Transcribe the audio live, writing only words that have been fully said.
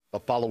The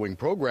following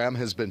program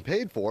has been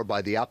paid for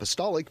by the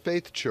Apostolic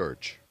Faith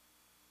Church.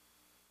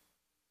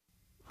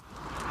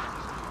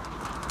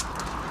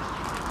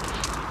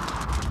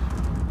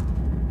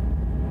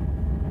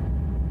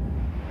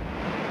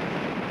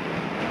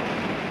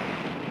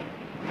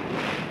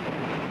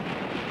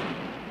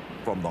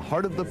 From the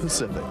heart of the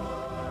Pacific,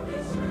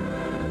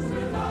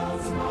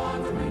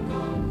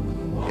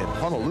 in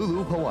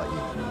Honolulu, Hawaii.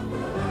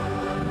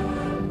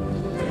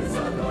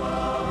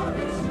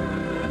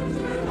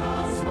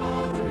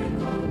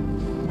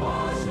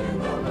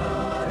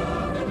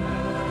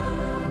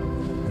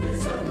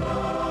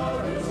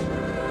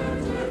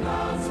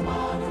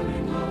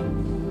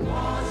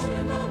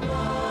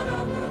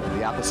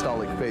 The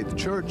Apostolic Faith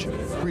Church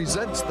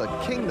presents the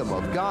Kingdom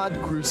of God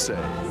Crusade.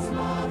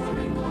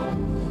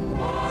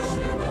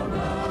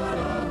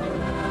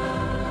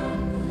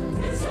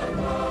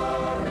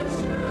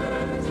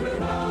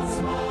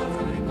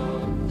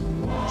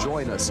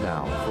 Join us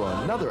now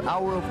for another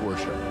hour of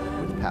worship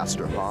with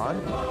Pastor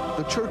Han,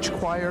 the church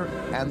choir,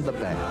 and the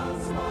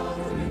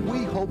band.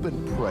 We hope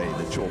and pray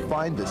that you'll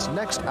find this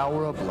next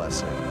hour a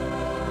blessing.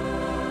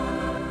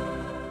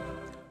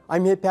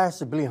 I'm Head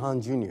Pastor Billy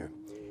Han Jr.,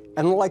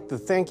 and I'd like to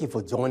thank you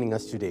for joining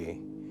us today.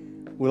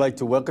 We'd like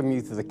to welcome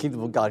you to the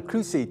Kingdom of God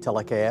Crusade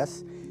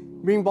telecast,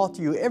 being brought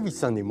to you every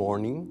Sunday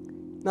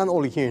morning, not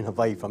only here in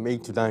Hawaii from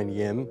 8 to 9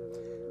 a.m.,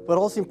 but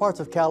also in parts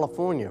of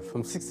California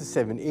from 6 to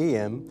 7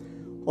 a.m.,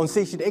 on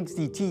station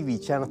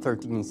XD-TV, Channel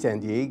 13 in San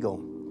Diego.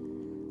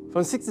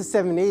 From 6 to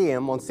 7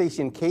 a.m. on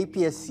station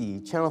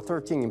KPSC, Channel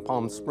 13 in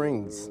Palm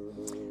Springs.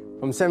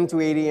 From 7 to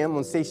 8 a.m.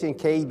 on station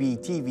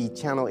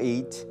KB-TV, Channel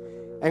 8,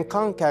 and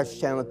Comcast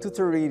Channel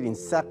 238 in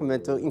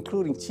Sacramento,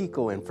 including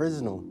Chico and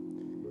Fresno.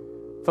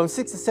 From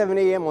 6 to 7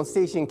 a.m. on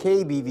station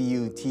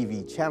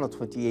KBVU-TV, Channel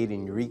 28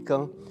 in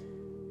Eureka.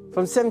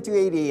 From 7 to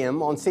 8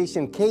 a.m. on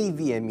station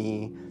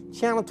KVME,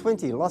 Channel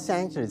 20, Los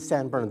Angeles,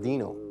 San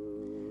Bernardino.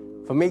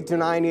 From 8 to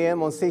 9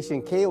 a.m. on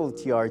station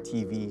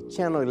KOTR-TV,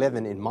 Channel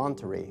 11 in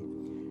Monterey.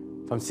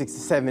 From 6 to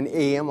 7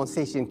 a.m. on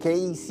station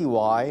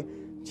KECY,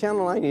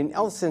 Channel 9 in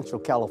El Centro,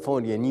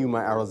 California, and Yuma,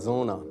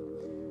 Arizona.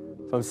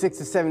 From 6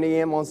 to 7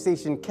 a.m. on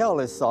station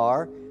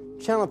KLSR,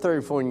 Channel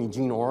 34 in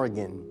Eugene,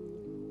 Oregon.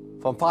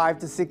 From 5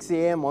 to 6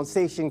 a.m. on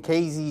station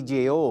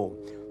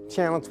KZJO,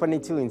 Channel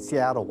 22 in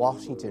Seattle,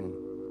 Washington.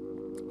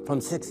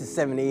 From 6 to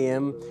 7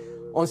 a.m.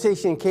 on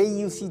station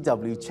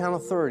KUCW, Channel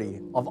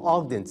 30 of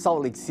Ogden,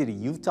 Salt Lake City,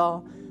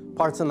 Utah,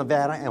 parts of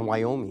Nevada and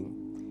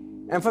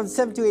Wyoming. And from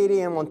 7 to 8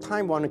 a.m. on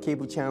Time Warner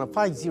Cable Channel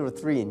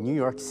 503 in New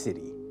York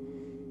City.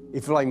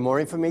 If you'd like more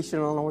information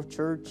on our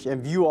church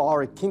and view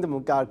our Kingdom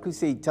of God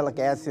Crusade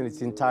telecast in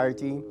its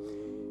entirety,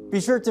 be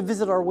sure to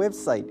visit our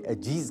website at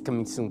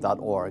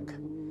JesusComingSoon.org.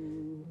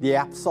 The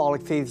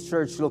Apostolic Faith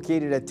Church,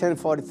 located at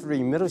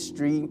 1043 Middle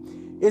Street,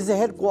 is the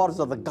headquarters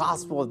of the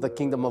gospel of the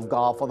Kingdom of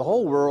God for the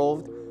whole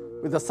world,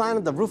 with a sign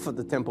on the roof of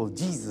the temple,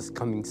 Jesus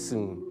Coming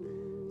Soon,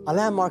 a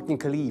landmark in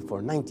Kalihi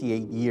for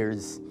 98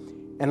 years,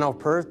 and our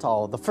prayer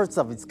tower, the first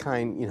of its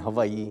kind in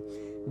Hawaii,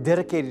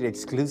 dedicated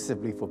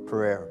exclusively for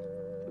prayer.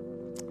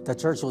 The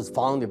church was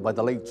founded by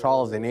the late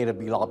Charles and Ada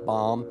B.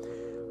 Baum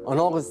on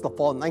August the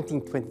 4th,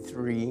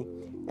 1923,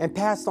 and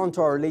passed on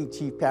to our late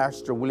Chief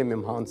Pastor William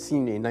M. Hahn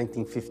Sr. in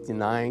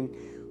 1959,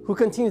 who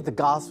continued the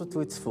gospel to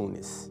its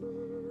fullness.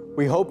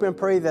 We hope and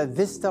pray that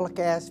this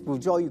telecast will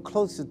draw you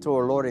closer to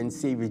our Lord and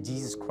Savior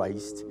Jesus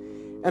Christ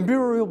and be a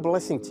real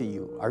blessing to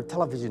you, our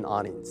television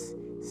audience,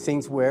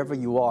 saints wherever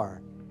you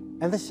are,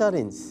 and the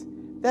shut-ins,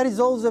 that is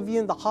those of you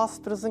in the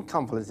hospitals and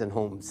convalescent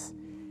homes.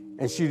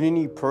 And should you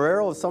need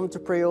prayer or someone to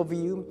pray over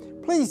you,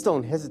 please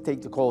don't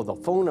hesitate to call the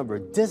phone number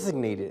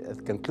designated at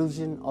the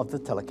conclusion of the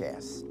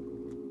telecast.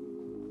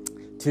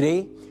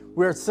 Today,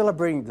 we are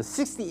celebrating the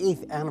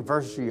 68th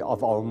anniversary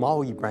of our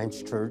Maui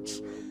Branch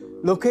Church,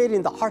 located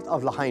in the heart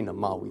of Lahaina,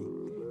 Maui,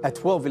 at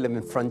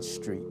 1211 Front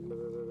Street.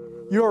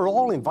 You are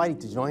all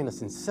invited to join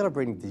us in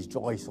celebrating this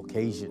joyous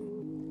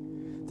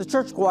occasion. The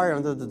church choir,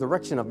 under the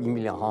direction of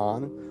Emilia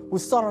Hahn, will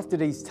start off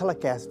today's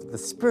telecast with a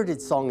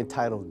spirited song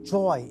entitled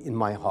Joy in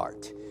My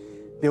Heart.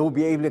 They will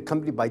be ably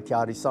accompanied by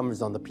Tiari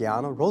Summers on the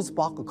piano, Rose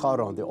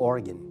Bakukaro on the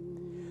organ.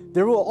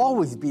 There will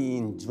always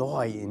be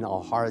joy in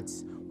our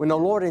hearts when our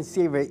Lord and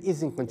Savior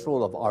is in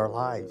control of our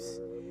lives.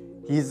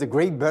 He is the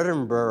great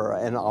burden bearer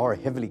and our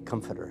heavenly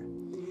comforter.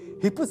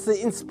 He puts the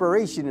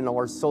inspiration in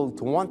our soul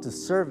to want to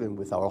serve Him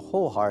with our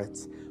whole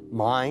hearts,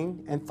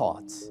 mind, and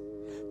thoughts.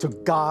 To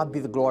God be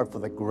the glory for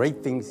the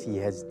great things He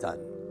has done.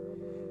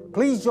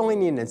 Please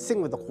join in and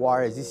sing with the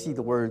choir as you see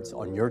the words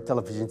on your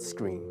television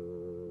screen.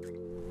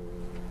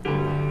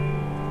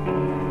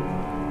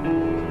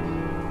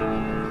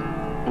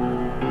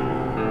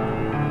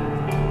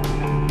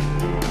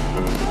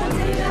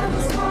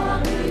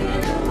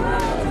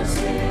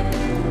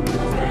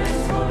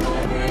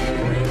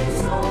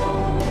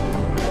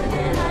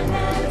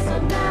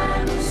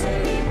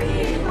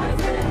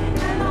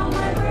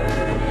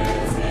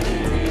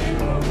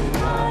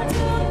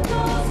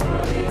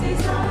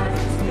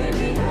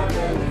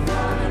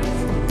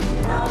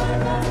 Now I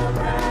got a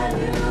brand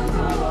new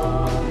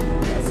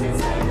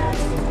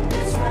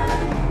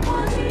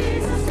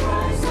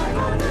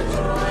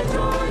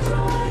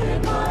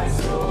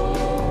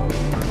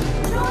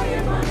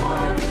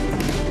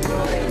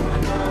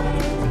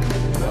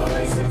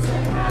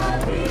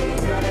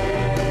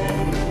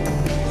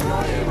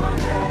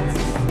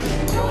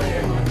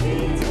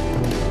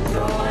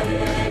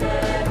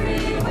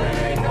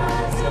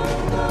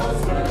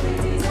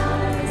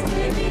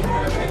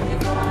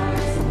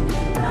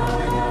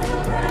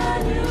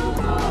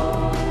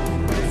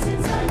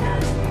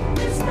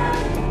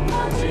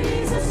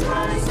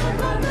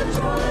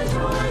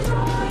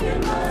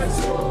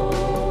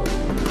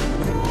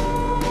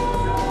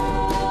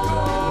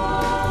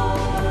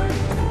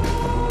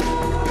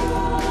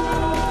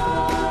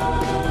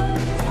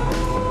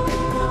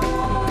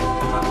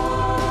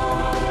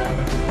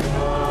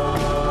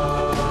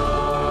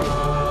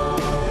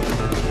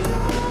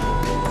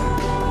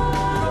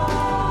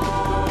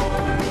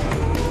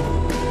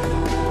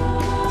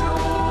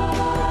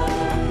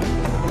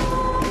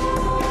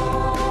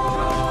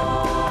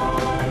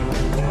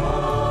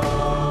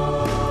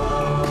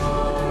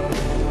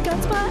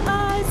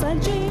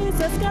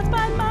just got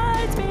my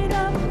mind made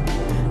up.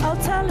 I'll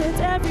tell it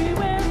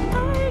everywhere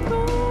I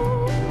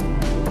go.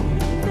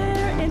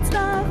 There ain't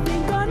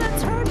nothing gonna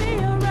turn me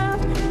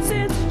around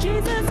since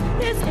Jesus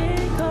is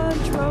in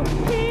control.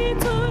 He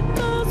took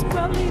those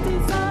worldly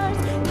desires,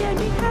 gave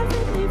me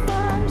heavenly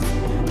vibes.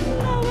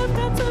 Now I've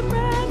got a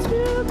brand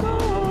new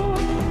goal.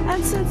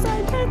 And since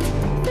I met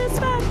this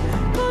man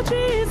called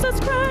Jesus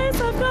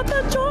Christ, I've got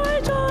the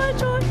joy, joy,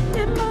 joy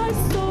in my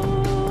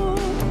soul.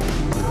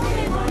 Joy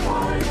in my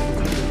heart,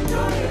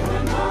 joy in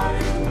my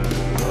mind.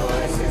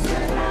 Joy since a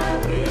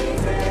happy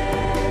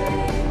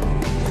day.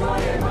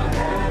 Joy in my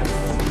hands,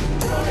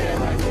 joy in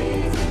my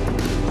feet.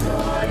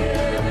 Joy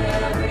in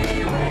every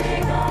way.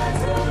 God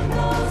took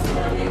those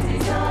worldly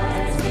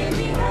desires, gave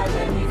me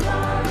heavenly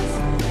vibes.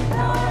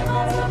 Now I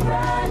got a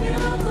brand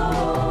new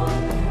goal.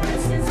 And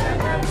since I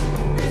met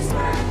this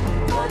man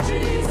called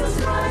Jesus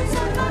Christ,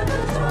 I got the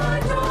joy,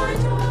 joy,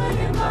 joy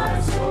in my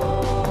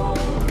soul.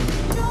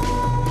 Joy,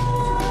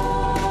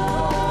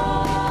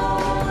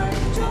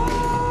 joy,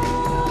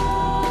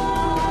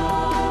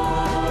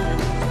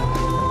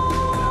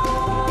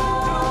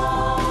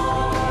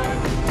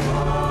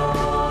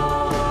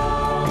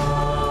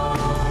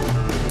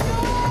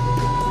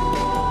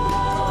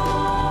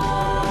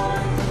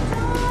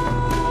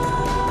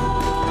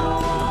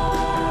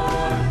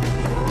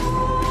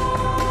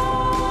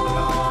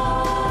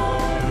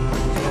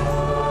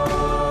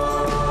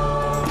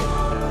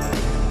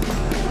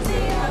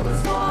 I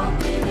was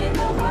walking in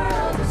the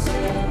world of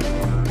sin,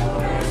 no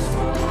rest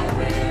for my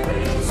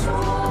weary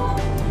soul.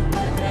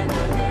 But then I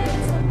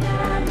met a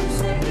man who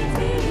said he'd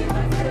be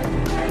my friend,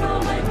 and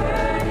all my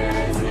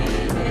burdens he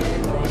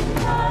did go.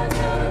 God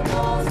took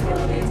those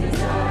worldly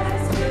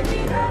desires, gave me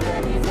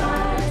heavenly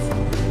vibes.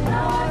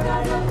 Now I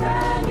got a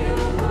brand new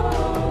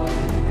goal.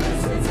 And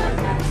since I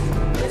met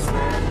this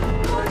man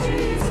called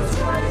Jesus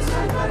Christ, I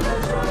got the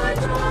joy,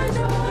 joy,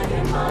 joy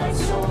in my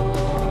soul.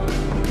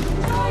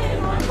 Joy in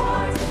my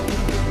heart,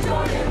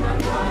 joy in my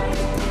mind.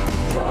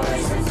 Joy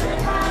since a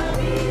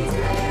happy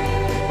day.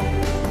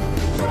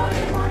 Joy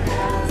in my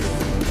hands,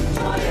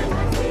 joy in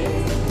my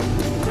feet.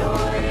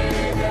 Joy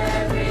in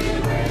every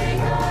way.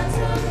 God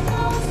took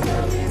those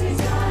worldly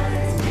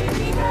desires, gave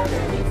me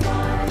heavenly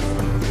vibes.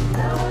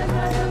 Now I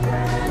got a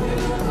brand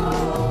new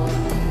goal.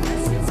 And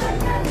since I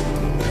met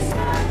this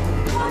man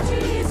called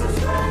Jesus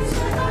Christ,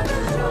 I got the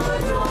joy,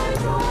 joy,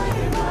 joy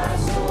in my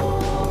soul.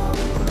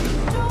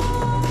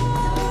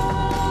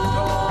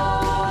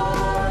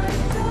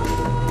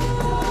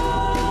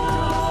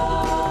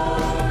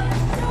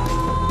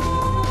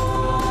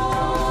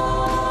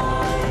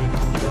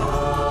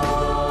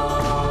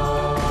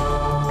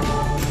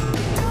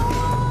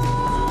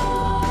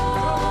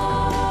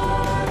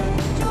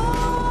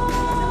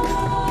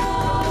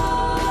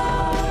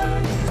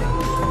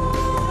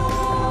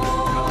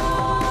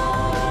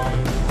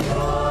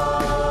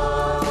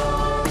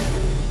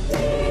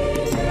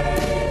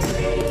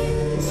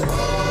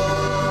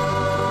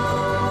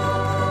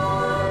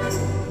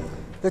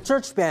 The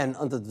church band,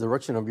 under the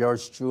direction of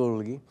yours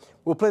truly,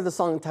 will play the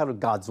song entitled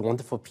God's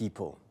Wonderful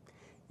People.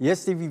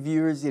 Yes, TV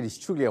viewers, it is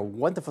truly a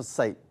wonderful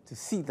sight to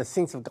see the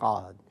saints of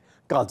God,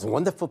 God's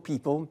wonderful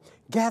people,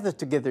 gathered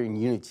together in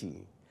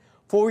unity.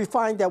 For we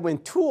find that when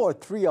 2 or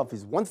 3 of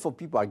his wonderful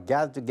people are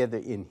gathered together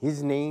in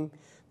his name,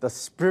 the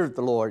Spirit of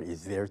the Lord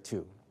is there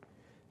too.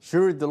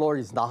 Sure, the Lord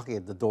is knocking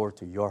at the door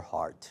to your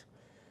heart.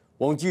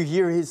 Won't you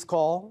hear his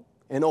call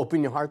and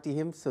open your heart to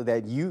him so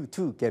that you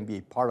too can be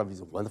a part of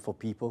his wonderful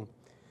people?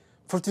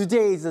 For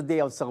today is the day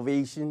of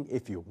salvation,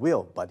 if you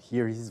will but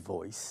hear his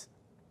voice.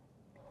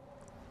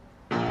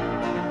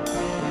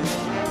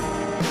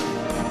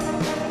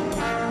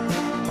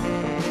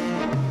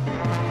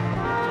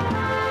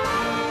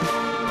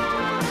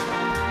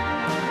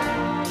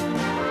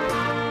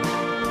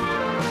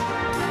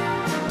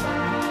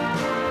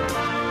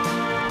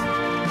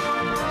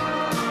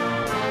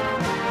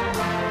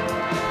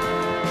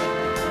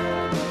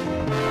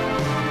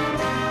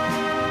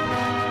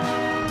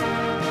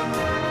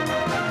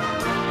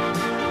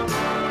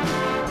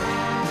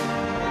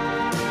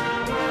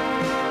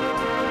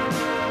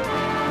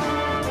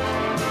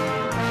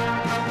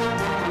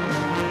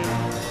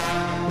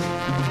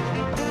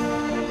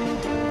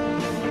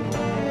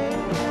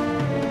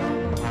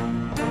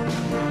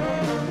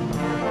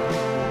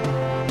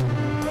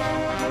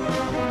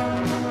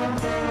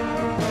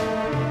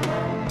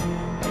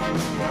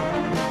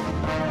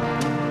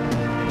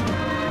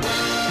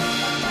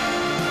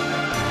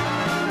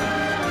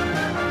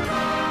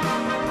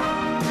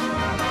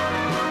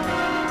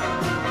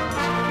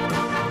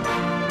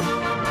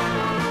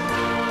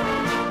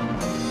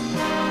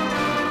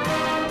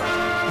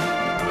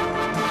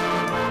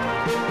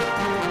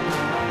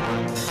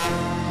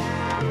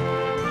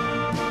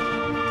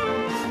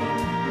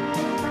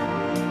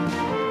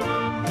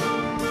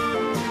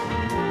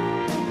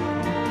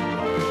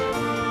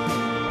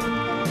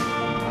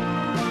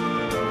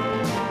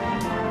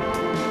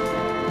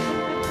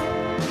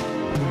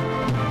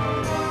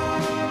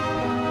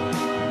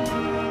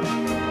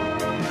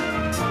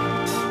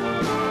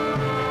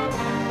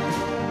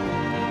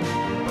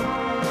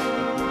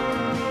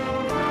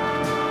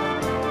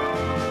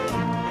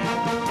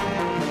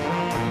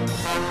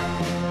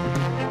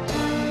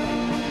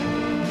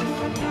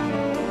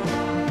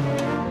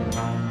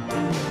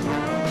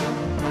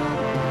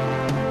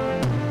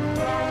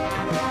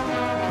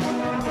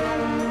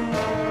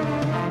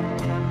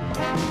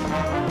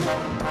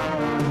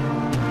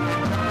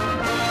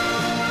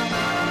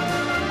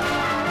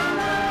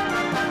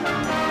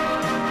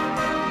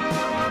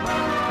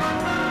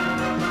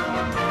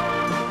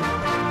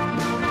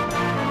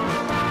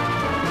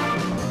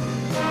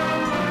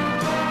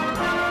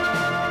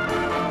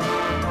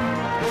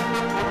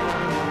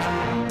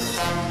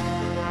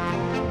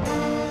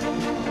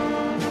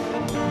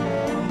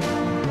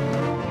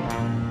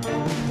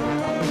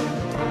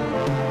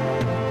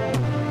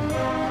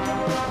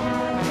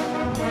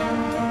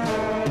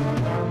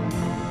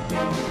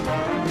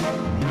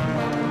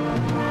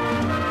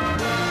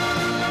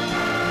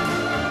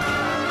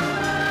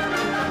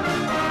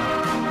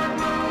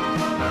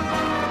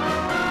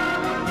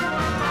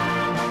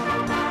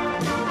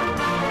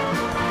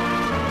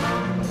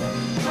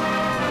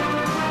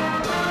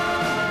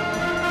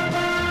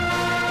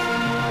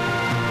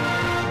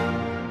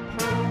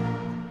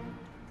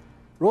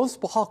 Rose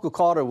Pahaku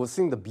Carter will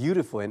sing the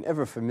beautiful and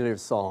ever-familiar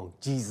song,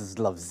 Jesus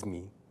Loves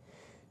Me.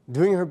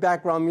 Doing her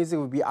background music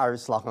will be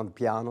Iris Locke on the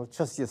piano,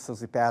 Trustee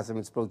Associate Pastor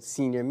Mitch Brooks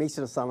Sr.,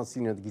 Mason Asano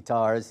Sr. on the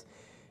guitars,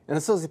 and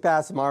Associate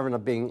Pastor Marvin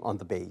Abing on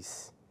the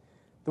bass.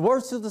 The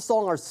words to the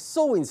song are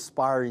so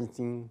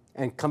inspiring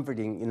and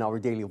comforting in our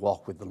daily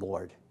walk with the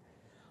Lord.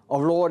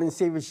 Our Lord and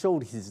Savior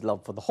showed his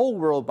love for the whole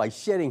world by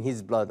shedding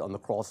his blood on the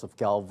cross of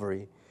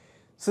Calvary,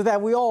 so that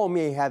we all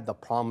may have the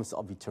promise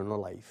of eternal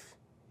life.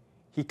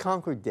 He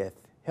conquered death,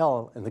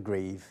 hell, and the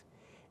grave,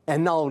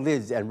 and now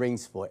lives and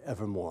reigns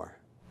forevermore.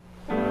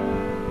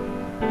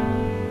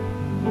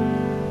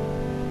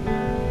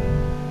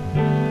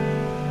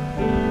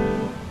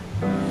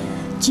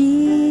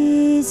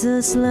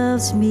 Jesus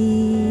loves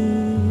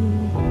me,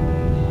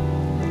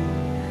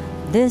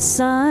 this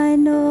I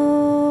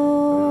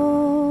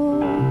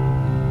know,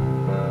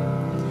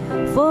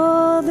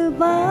 for the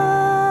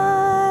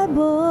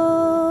Bible,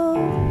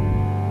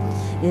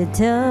 it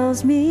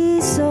tells me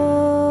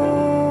so.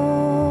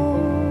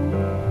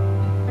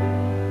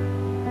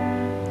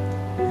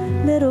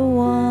 Little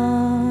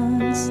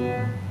ones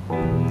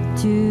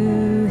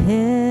to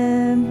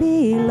him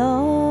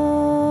belong.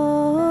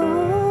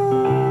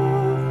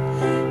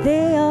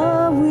 They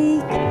are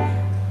weak,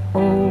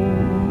 oh,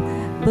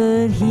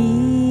 but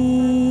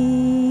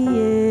he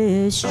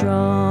is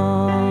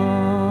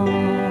strong.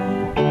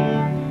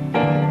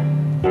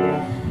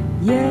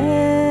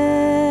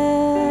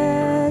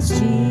 Yes,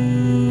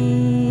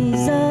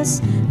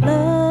 Jesus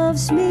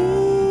loves me.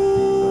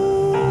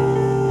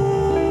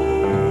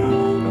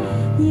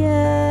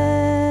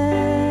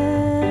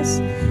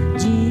 Yes,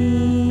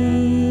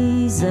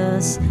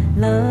 Jesus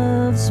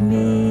loves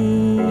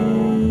me.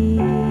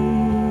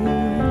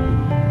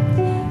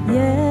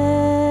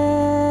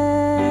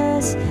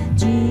 Yes,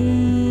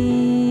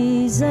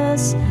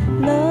 Jesus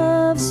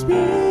loves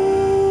me.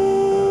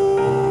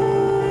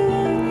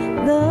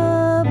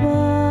 The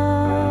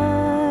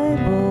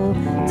Bible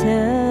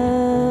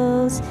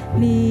tells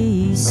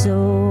me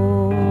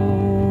so.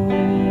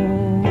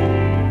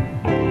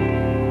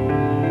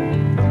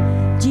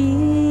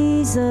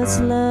 Jesus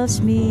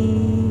loves me.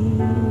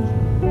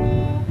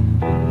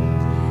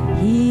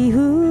 He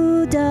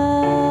who died,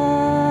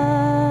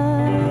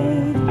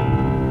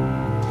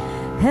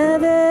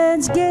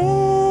 heaven's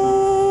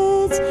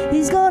gates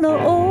he's gonna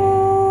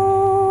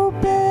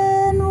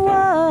open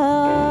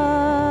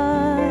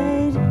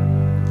wide.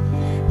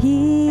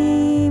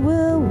 He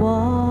will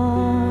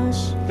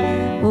wash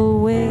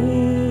away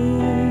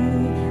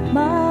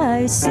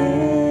my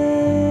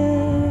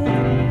sin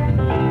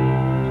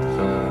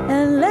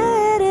and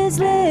let his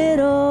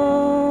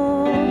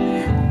little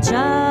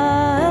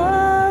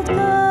child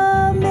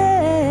come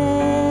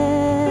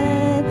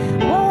in.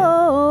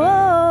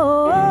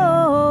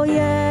 Oh,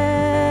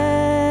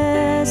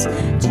 yes,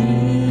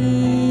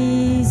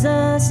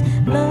 Jesus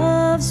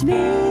loves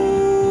me.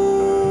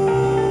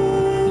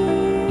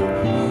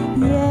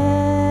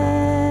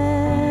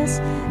 Yes,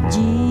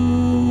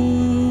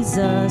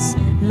 Jesus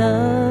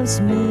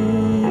loves me.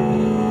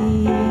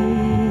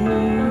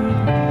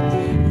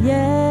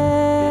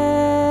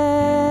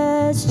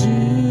 Yes,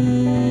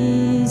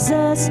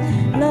 Jesus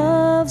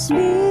loves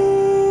me.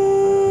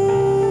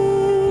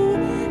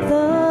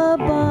 The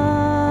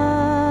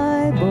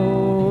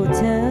Bible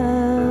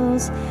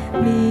tells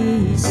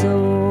me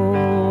so.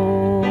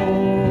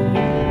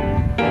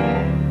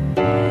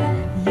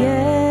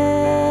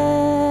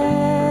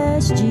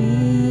 Yes,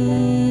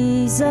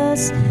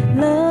 Jesus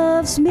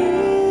loves me.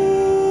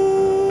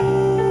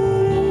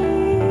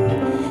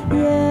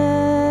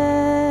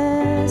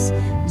 Yes,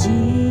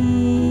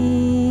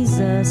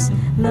 Jesus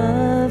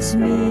loves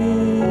me.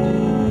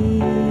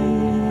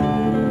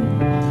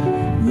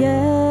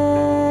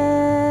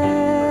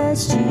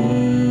 Yes,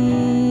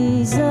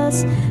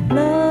 Jesus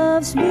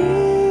loves me.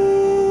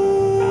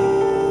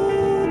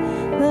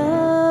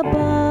 The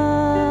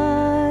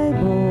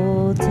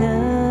Bible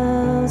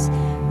tells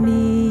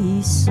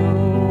me so.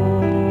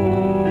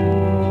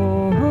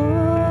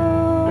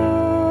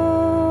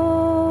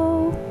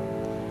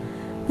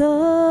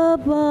 The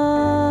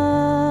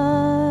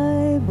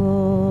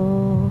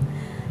Bible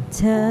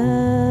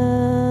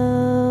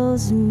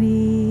tells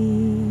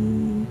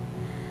me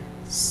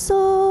so.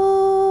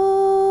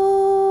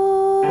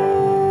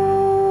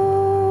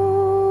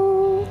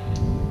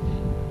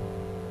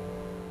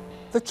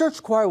 The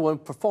church choir will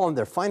perform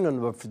their final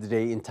number for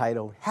today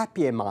entitled,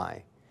 Happy Am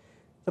I.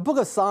 The book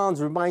of Psalms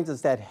reminds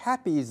us that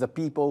happy is the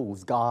people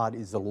whose God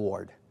is the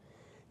Lord.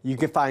 You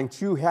can find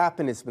true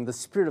happiness when the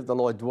Spirit of the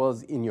Lord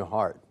dwells in your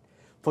heart.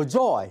 For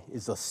joy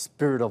is the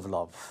spirit of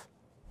love.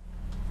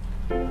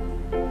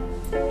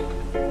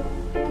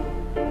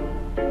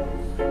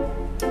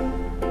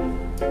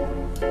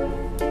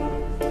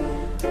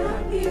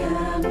 Happy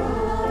am I,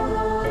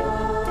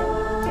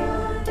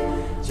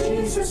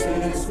 Jesus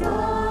is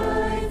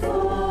mine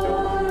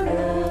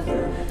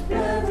forever,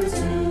 never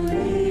to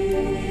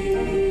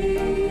leave.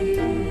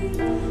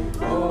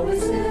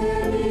 Always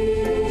in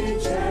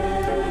each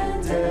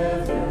and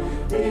every,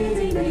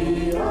 leading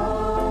me on.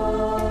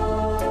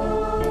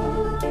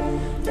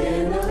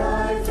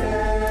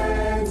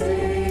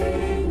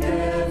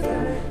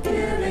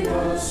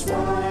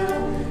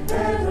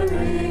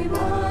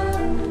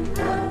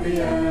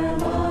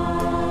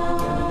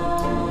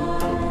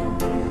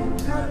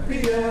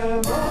 Happy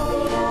am I,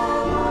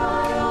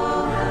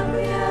 oh,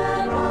 happy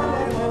am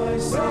I, my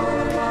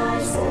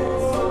sins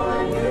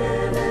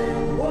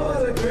forgiven.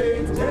 What a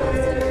great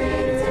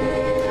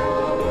day,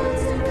 oh, what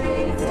a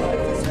great day.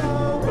 Life is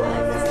now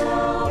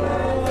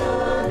worth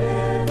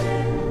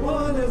living.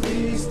 One of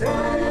these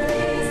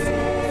days,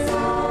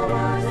 oh,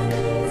 one of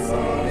these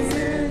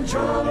days,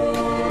 I'll be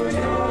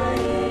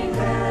enjoying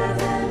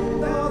heaven.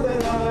 Now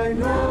that I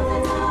know,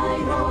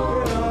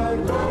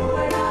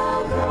 where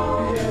I'll go,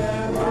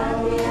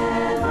 happy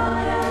am I.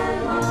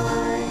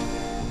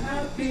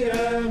 Happy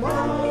am I,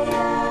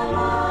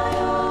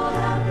 oh,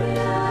 happy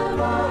am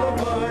I.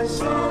 All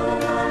of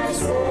my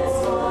sins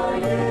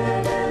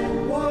forgiven.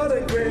 What a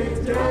great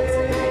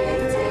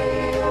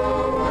day,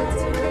 oh, what a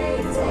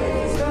great day.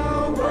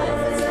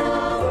 Life is now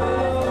worth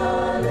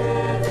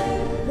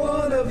living.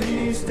 One of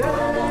these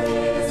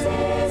days,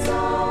 oh,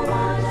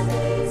 one of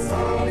these days,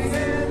 I'll be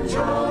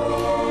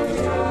enjoying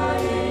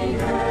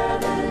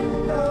heaven.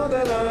 Now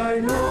that I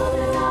know,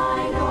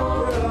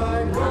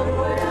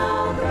 where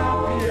I'll go,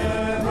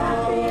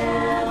 happy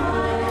am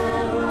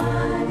I.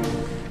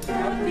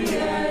 Happy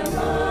am I.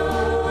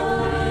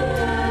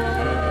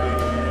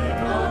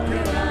 How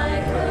can I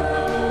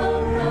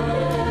help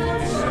but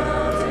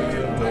shouting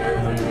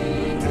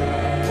every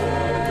day,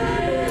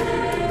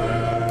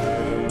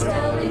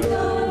 telling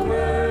the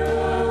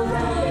world I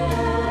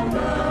am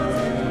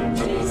loved,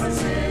 Jesus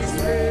is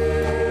real.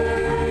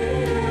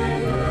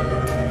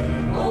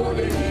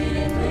 Only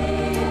in me,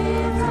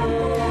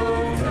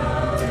 don't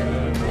doubt,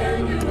 then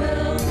you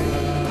will be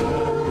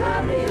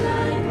happy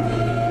like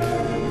me.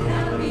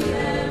 Happy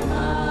am I.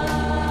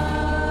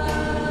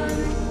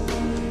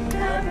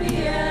 Happy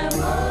am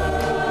I.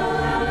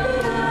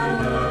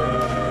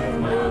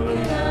 How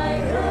can I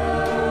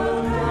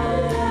help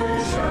but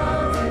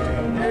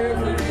shouting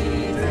every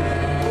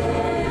day,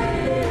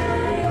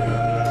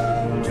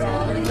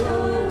 telling the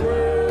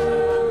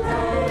world I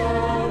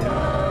am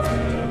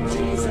loved,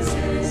 Jesus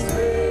is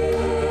real.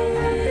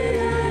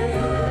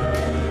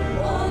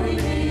 Only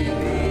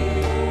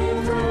believe,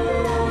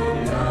 don't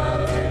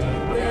doubt,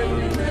 then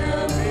you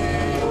will be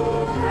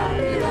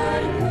happy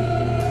like me.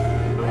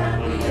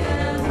 Happy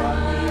am I.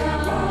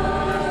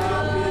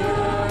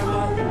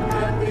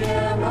 Happy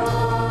am I.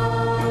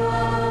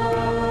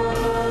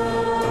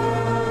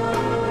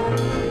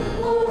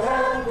 Oh,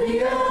 happy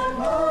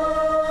am I.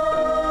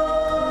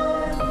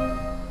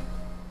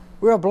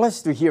 We are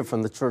blessed to hear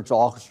from the church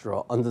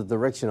orchestra under the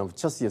direction of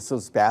Trustee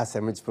Sos Bass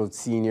Emmitsbrook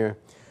Sr.,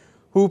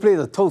 who played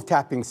a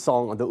toe-tapping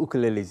song on the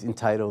ukuleles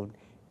entitled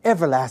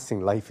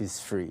Everlasting Life is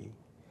Free.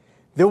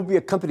 They will be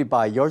accompanied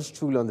by yours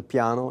truly on the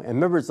piano and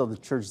members of the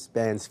church's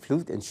band's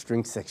flute and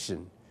string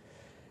section.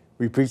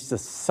 We preach the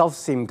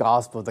self-same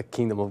gospel of the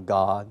kingdom of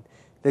God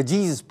that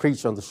Jesus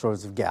preached on the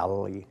shores of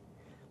Galilee.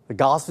 The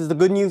gospel is the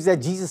good news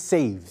that Jesus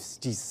saves,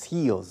 Jesus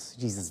heals,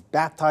 Jesus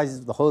baptizes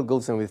with the Holy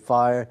Ghost and with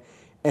fire,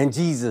 and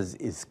Jesus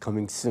is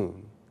coming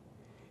soon.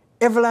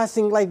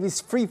 Everlasting life is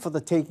free for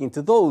the taking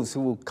to those who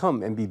will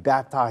come and be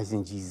baptized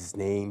in Jesus'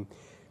 name,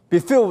 be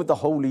filled with the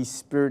Holy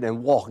Spirit,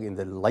 and walk in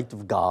the light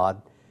of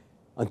God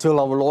until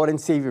our Lord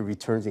and Savior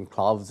returns in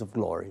clouds of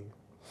glory.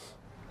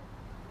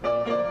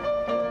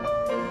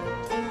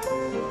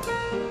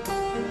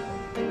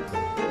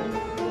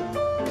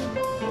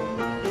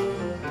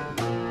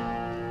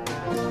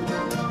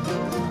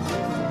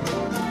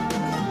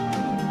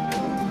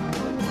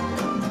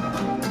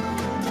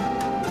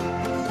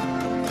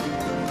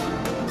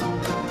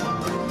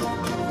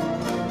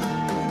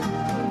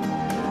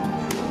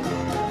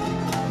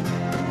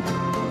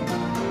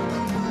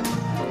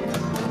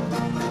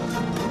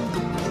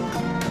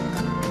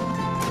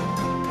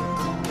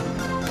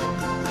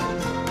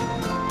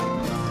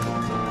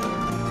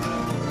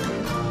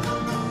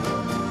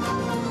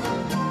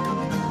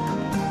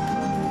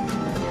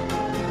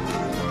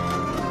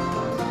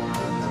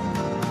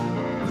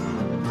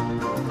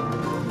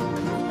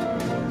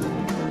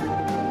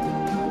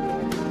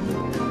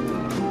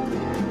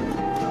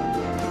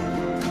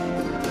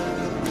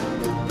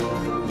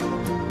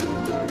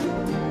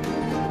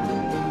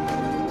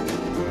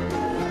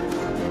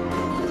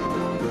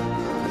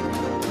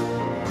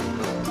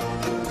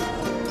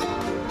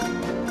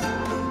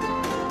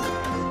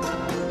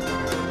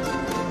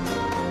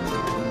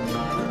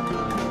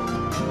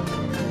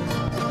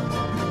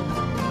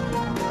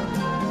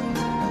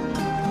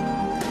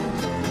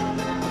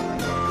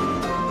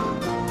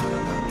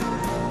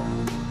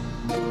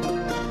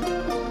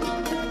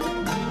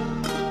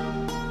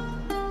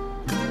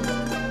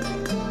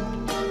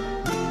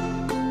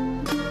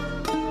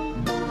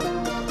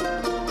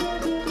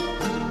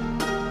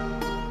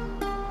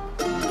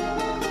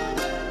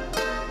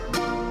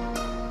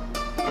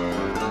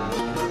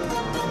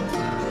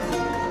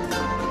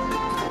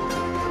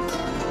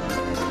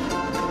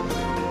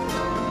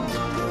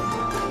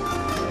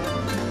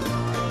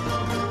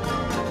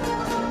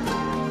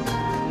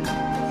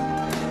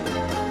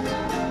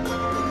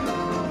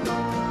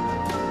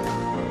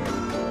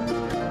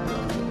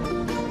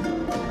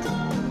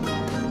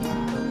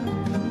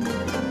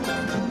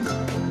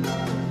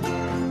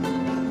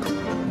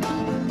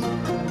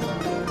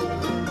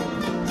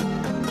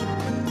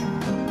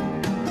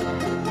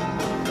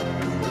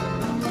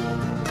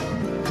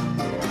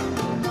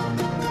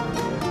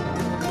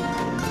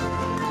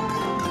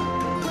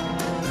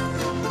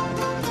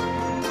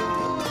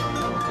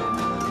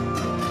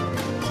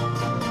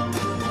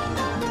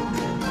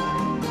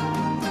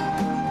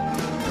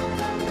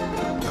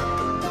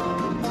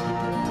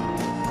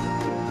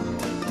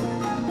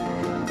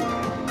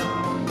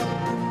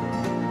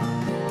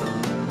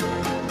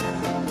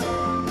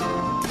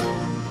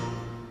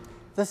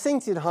 The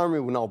saints in harmony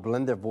will now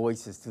blend their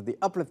voices to the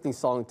uplifting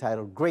song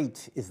titled,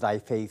 Great is Thy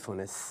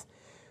Faithfulness.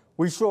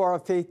 We show our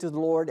faith to the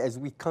Lord as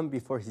we come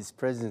before His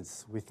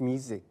presence with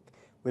music,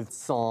 with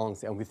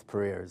songs, and with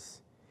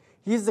prayers.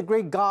 He is the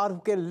great God who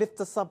can lift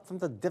us up from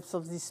the depths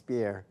of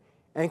despair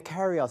and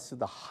carry us to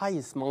the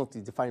highest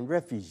mountain to find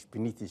refuge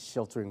beneath His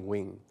sheltering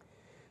wing.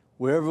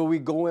 Wherever we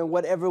go and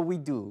whatever we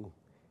do,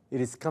 it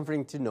is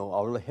comforting to know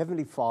our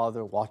Heavenly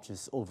Father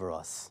watches over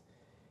us.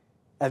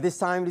 At this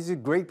time, it is a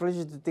great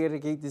pleasure to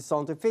dedicate this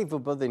song to a faithful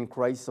brother in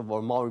Christ of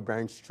our Maui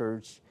Branch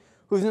Church,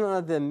 who is none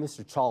other than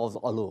Mr. Charles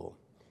Alo.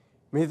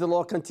 May the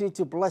Lord continue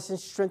to bless and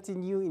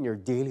strengthen you in your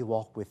daily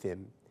walk with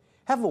Him.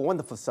 Have a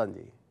wonderful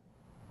Sunday.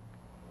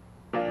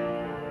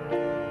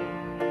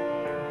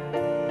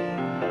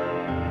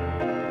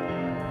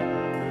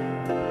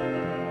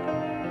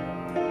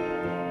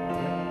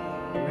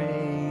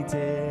 Great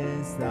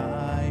is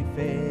thy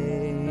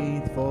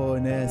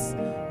faithfulness,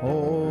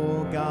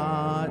 O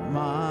God,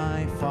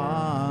 my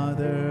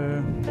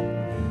Father.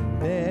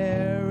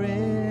 There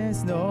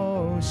is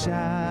no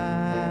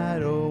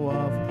shadow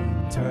of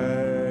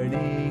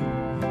turning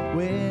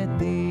with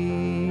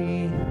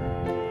thee.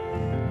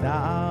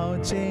 Thou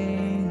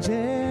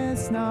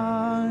changest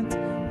not,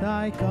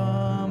 thy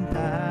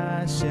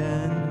compassions,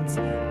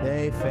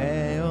 they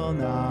fail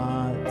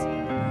not.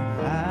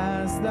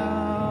 As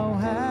thou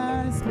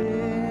hast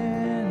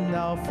been,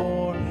 thou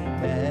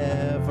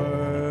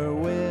forever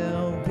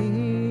will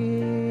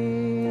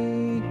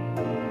be.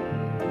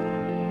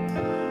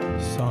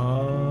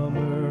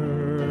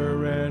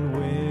 Summer and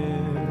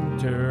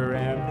winter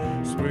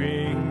and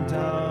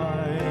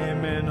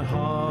springtime and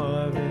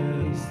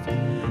harvest,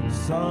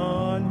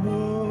 sun,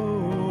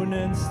 moon,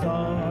 and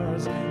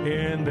stars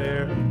in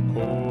their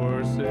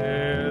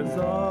courses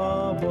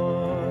above,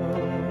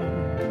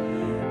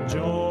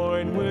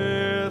 join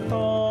with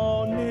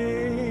all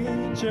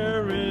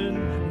nature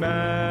in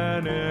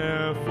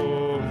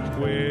manifold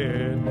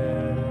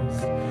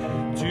witness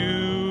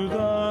to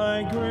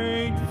thy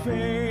great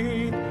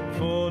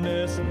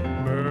faithfulness,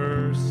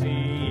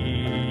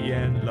 mercy,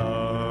 and love.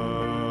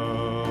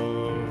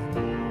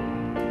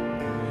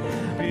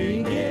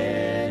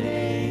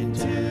 Beginning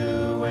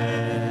to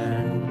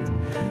end,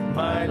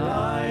 my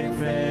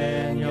life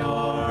in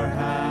your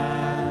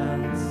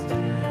hands.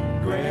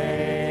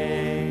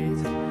 Great,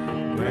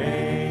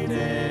 great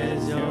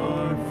is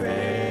your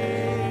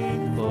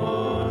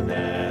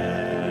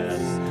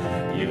faithfulness.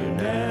 You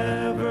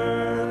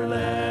never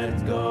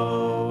let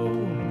go.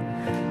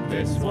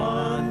 This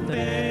one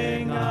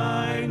thing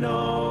I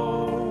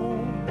know.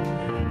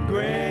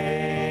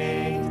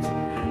 Great,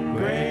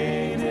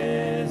 great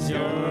is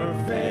your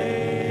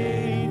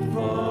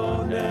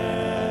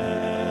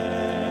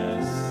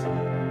faithfulness.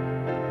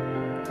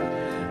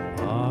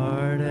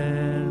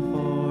 Pardon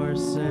for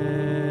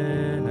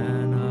sin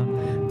and a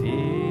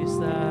peace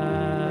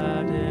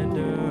that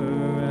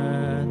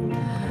endureth,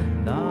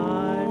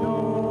 thine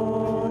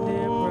own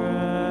dear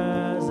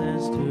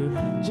presence to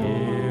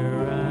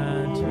cheer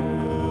and to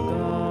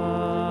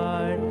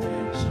guide,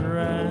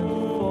 strength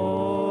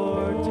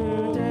for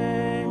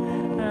today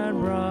and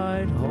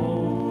bright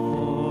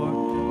hope for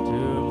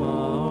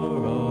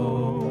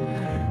tomorrow.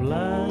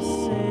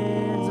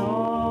 Blessings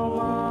all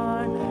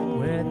mine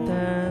with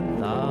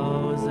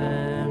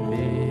 10,000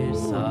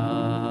 beside.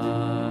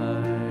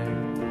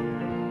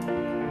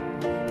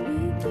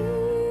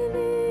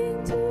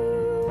 Beginning to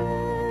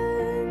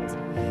end,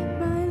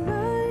 my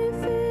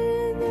life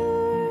in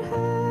your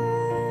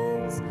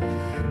hands.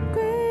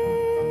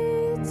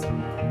 Great,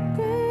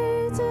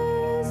 great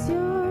is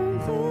your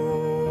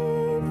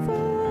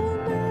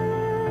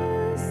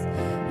faithfulness.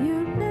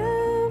 You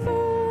never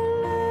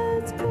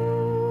let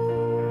go.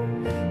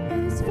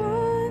 There's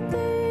one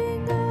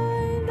thing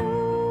I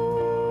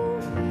know.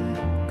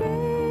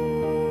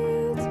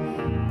 Great,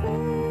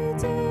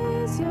 great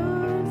is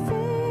your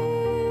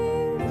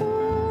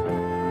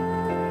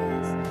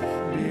faithfulness.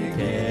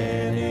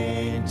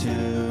 Beginning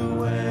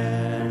to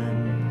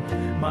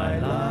end, my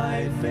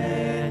life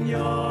in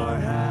your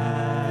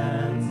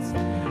hands.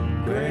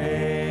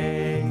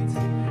 Great,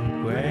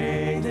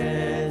 great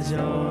is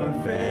your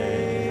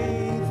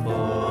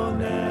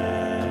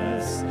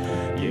faithfulness.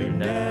 You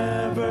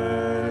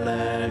never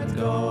let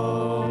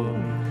go.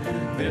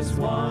 There's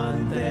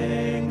one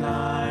thing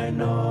I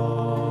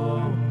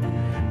know.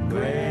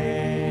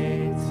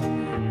 Great,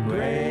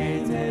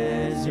 great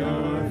is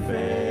your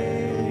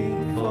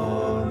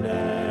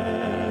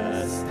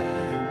faithfulness.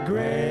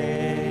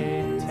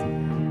 Great,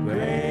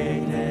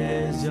 great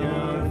is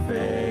your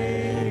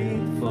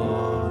faithfulness.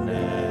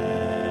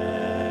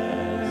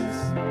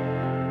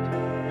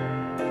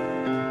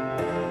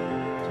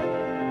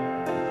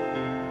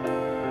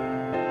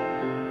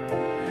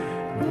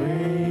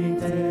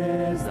 Great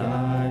is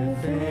thy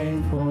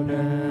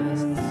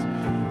faithfulness.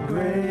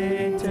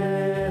 Great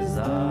is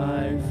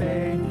thy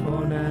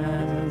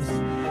faithfulness.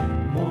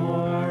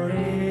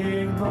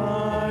 Morning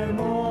by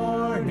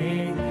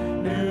morning,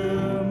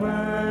 new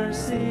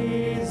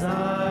mercies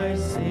I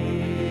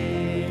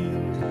see.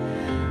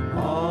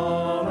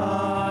 All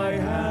I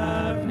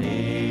have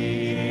needed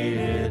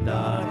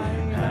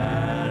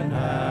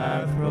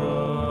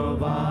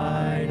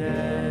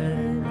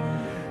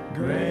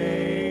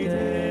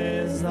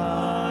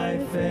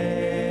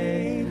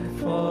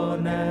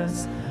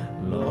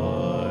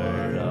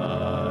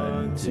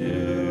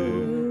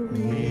to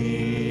me.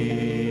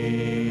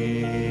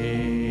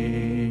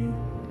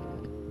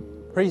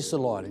 Praise the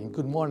Lord and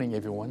good morning,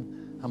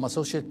 everyone. I'm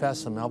Associate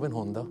Pastor Melvin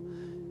Honda,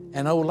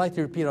 and I would like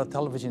to repeat our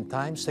television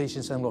time,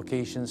 stations, and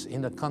locations in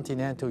the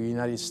continental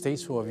United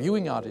States for our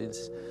viewing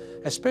audience,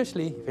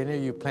 especially if any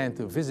of you plan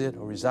to visit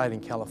or reside in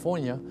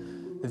California.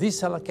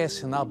 These telecasts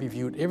can now be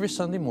viewed every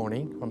Sunday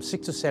morning from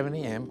 6 to 7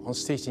 a.m. on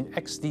station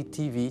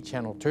XDTV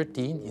Channel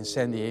 13 in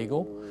San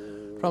Diego,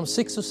 from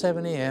 6 to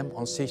 7 a.m.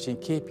 on station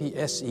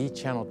KPSE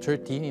Channel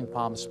 13 in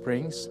Palm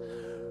Springs,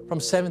 from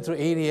 7 to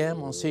 8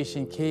 a.m. on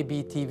station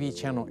KBTV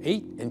Channel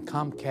 8 and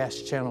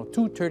Comcast Channel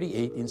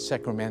 238 in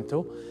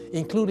Sacramento,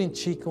 including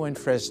Chico and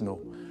Fresno,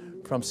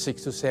 from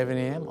 6 to 7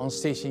 a.m. on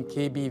station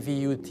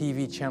KBVU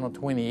TV Channel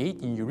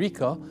 28 in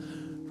Eureka,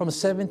 from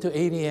 7 to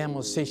 8 a.m.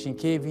 on station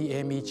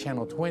KVME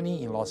Channel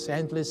 20 in Los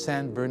Angeles,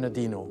 San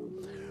Bernardino,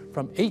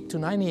 from 8 to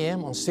 9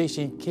 a.m. on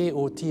station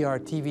KOTR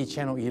TV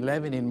Channel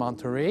 11 in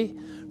Monterey,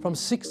 from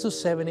 6 to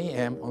 7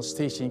 a.m. on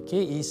station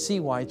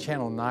KECY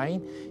Channel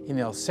 9 in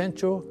El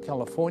Centro,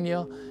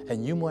 California,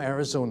 and Yuma,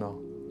 Arizona,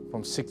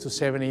 from 6 to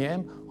 7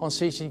 a.m. on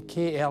station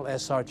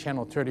KLSR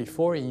Channel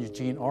 34 in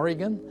Eugene,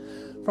 Oregon,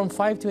 from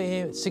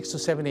 6 to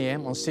 7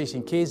 a.m. on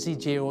station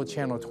KZJO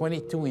Channel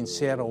 22 in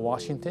Seattle,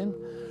 Washington,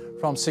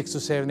 from 6 to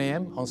 7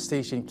 a.m. on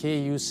station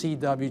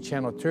KUCW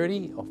Channel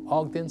 30 of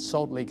Ogden,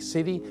 Salt Lake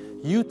City,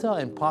 Utah,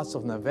 and parts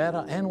of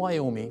Nevada and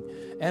Wyoming,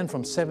 and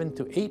from 7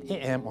 to 8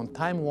 a.m. on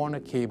Time Warner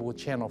Cable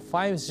Channel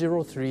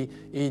 503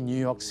 in New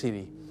York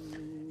City.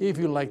 If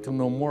you'd like to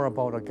know more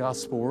about our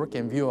gospel work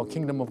and view our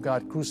Kingdom of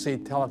God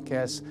Crusade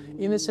telecast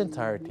in its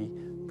entirety,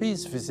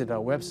 please visit our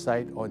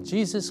website on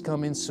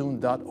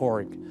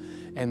JesusComingSoon.org.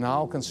 And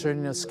now,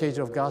 concerning the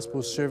schedule of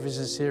gospel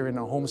services here in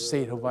our home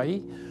state,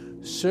 Hawaii,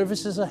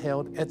 services are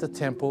held at the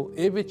temple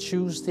every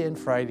Tuesday and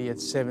Friday at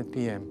 7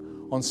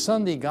 p.m. On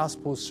Sunday,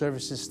 gospel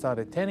services start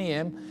at 10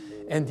 a.m.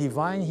 and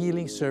divine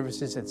healing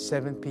services at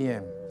 7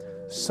 p.m.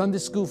 Sunday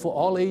school for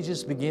all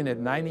ages begin at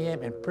 9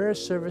 a.m. and prayer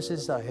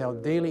services are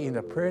held daily in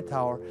the prayer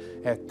tower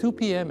at 2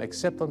 p.m.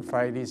 except on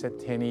Fridays at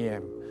 10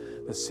 a.m.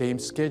 The same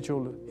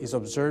schedule is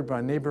observed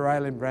by Neighbor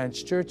Island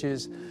branch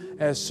churches,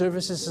 as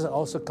services are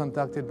also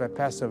conducted by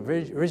Pastor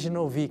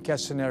Reginald V.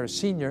 Castanera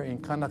Sr. in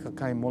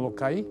Kanakakai,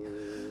 Molokai,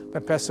 by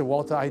Pastor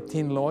Walter I.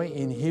 Tinloy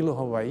in Hilo,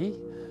 Hawaii,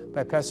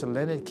 by Pastor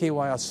Leonard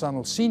K.Y.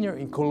 Asano Sr.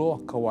 in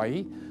Koloa,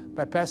 Kauai,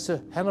 by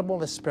Pastor Hannibal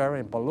Espera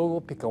in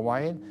Balogo,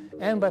 Pikawayan,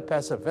 and by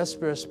Pastor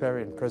Vesper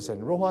Espera in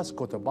President Rojas,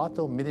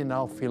 Cotabato,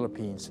 Mindanao,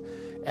 Philippines.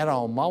 At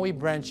our Maui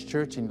branch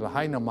church in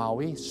Lahaina,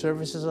 Maui,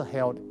 services are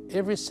held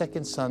every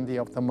second Sunday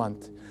of the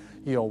month.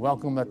 You are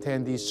welcome to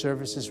attend these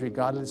services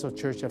regardless of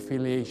church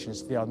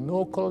affiliations. There are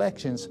no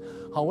collections.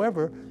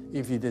 However,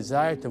 if you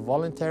desire to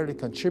voluntarily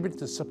contribute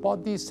to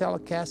support these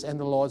telecasts and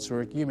the Lord's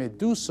work, you may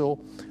do so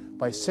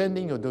by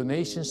sending your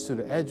donations to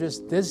the address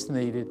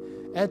designated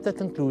at the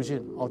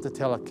conclusion of the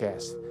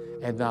telecast.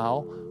 And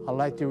now, I'd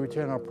like to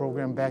return our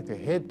program back to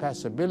Head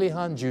Pastor Billy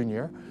Hahn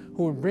Jr.,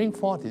 who will bring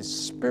forth his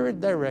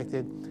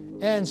Spirit-directed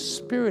and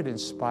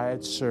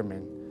Spirit-inspired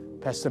sermon.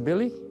 Pastor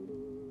Billy?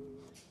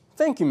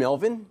 Thank you,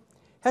 Melvin.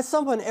 Has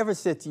someone ever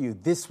said to you,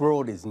 "This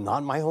world is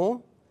not my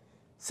home"?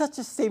 Such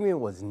a statement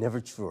was never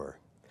true.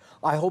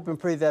 I hope and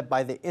pray that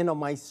by the end of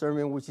my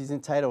sermon, which is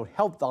entitled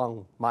 "Help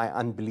Down My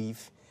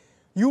Unbelief,"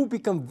 you will be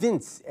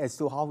convinced as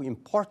to how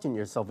important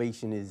your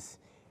salvation is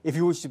if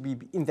you wish to be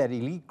in that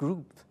elite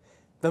group,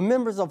 the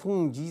members of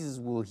whom Jesus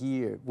will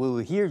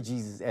hear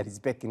Jesus at his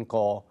beck and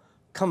call,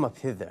 "Come up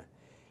hither,"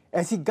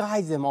 as he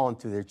guides them on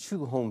to their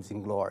true homes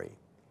in glory.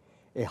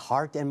 A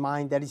heart and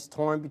mind that is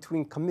torn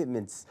between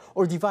commitments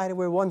or divided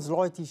where one's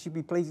loyalty should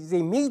be placed is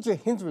a major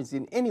hindrance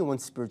in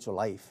anyone's spiritual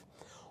life.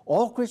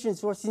 All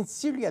Christians who are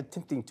sincerely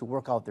attempting to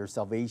work out their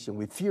salvation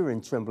with fear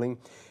and trembling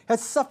have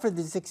suffered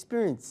this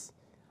experience.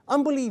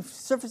 Unbelief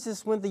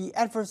surfaces when the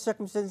adverse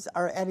circumstances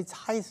are at its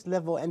highest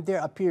level and there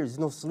appears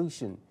no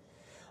solution.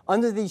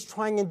 Under these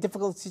trying and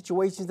difficult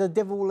situations, the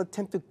devil will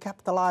attempt to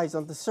capitalize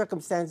on the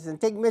circumstances and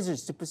take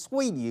measures to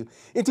persuade you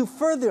into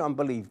further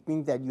unbelief,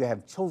 meaning that you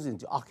have chosen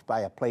to occupy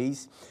a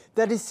place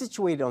that is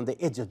situated on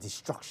the edge of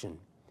destruction.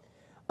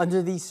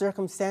 Under these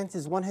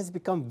circumstances, one has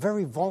become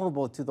very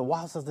vulnerable to the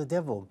wiles of the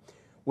devil,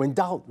 when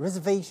doubt,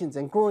 reservations,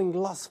 and growing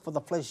lust for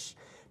the flesh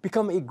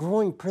become a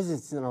growing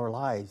presence in our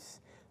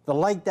lives. The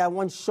light that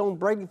once shone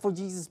brightly for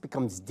Jesus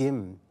becomes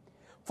dim.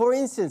 For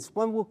instance,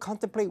 one will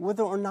contemplate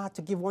whether or not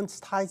to give one's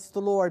tithes to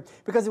the Lord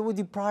because it will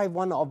deprive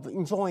one of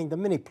enjoying the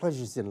many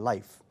pleasures in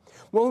life.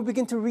 One will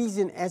begin to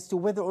reason as to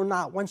whether or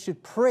not one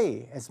should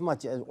pray as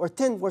much or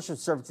attend worship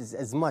services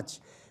as much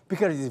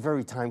because it is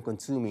very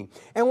time-consuming.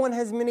 And one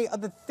has many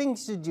other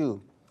things to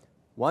do.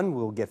 One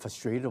will get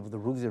frustrated over the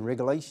rules and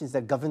regulations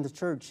that govern the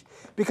church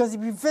because it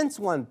prevents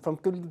one from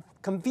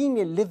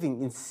convenient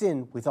living in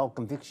sin without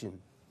conviction.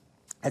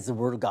 As the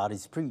Word of God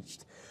is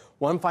preached,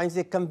 one finds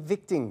it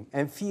convicting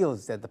and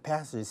feels that the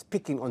pastor is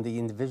picking on the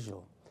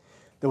individual.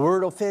 The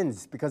word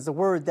offends because the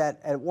word that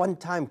at one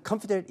time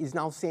comforted is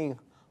now saying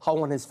how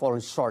one has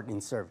fallen short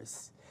in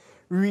service.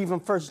 We read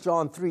from 1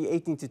 John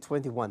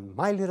 3:18-21,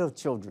 "My little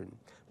children,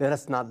 Let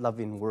us not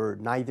love in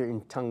word, neither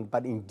in tongue,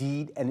 but in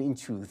deed and in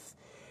truth.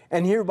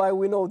 And hereby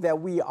we know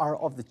that we are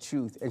of the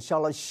truth, and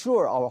shall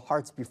assure our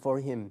hearts before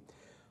him.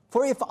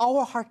 For if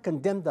our heart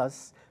condemned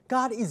us,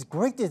 God is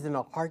greater than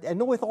our heart, and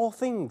knoweth all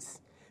things.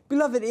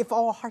 Beloved, if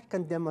our heart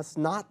condemn us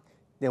not,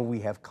 then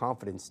we have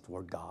confidence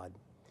toward God.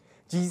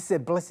 Jesus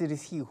said, blessed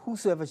is he,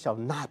 whosoever shall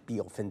not be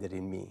offended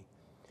in me.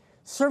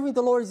 Serving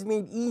the Lord is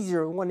made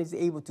easier when one is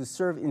able to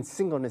serve in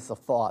singleness of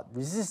thought,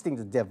 resisting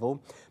the devil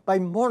by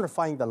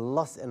mortifying the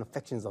lusts and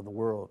affections of the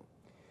world.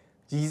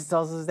 Jesus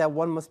tells us that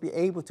one must be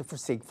able to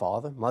forsake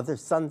father, mother,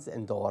 sons,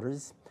 and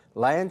daughters,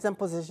 lands and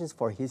possessions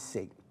for his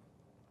sake.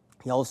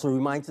 He also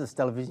reminds us,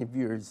 television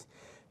viewers,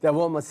 that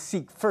one must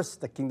seek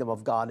first the kingdom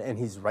of God and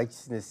his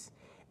righteousness,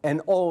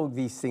 and all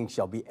these things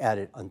shall be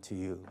added unto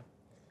you.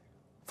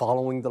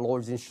 Following the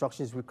Lord's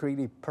instructions will create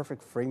a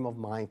perfect frame of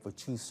mind for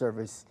true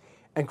service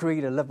and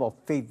create a level of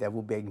faith that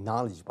will be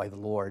acknowledged by the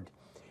Lord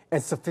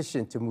and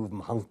sufficient to move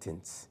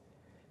mountains.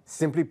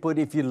 Simply put,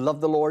 if you love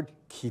the Lord,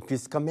 keep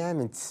his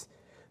commandments.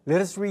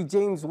 Let us read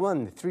James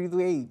 1,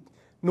 3-8.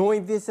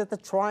 Knowing this, that the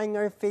trying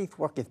of your faith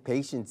worketh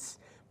patience.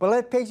 But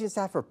let patience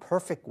have her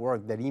perfect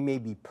work, that he may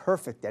be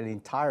perfect and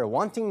entire,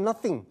 wanting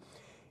nothing.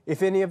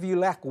 If any of you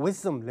lack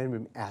wisdom, let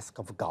him ask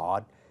of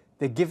God,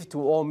 that giveth to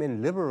all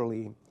men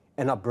liberally,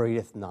 and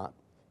upbraideth not,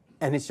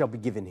 and it shall be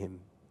given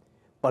him.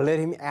 But let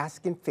him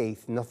ask in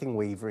faith, nothing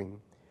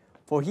wavering.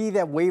 For he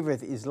that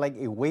wavereth is like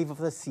a wave of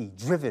the sea,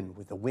 driven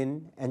with the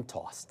wind and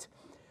tossed.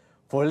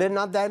 For let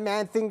not that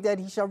man think that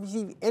he shall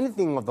receive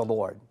anything of the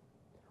Lord.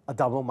 A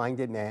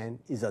double-minded man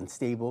is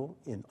unstable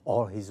in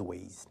all his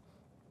ways.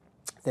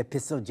 The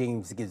Epistle of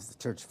James gives the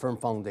church firm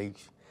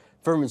foundation,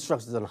 firm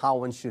instructions on how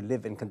one should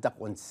live and conduct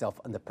oneself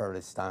under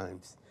perilous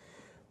times.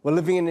 While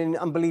living in an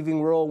unbelieving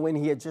world, when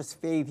he addressed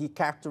faith, he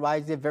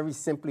characterized it very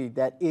simply.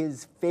 That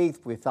is,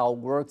 faith without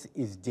works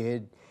is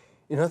dead.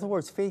 In other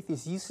words, faith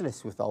is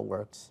useless without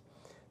works.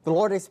 The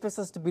Lord expects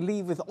us to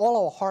believe with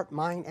all our heart,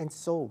 mind, and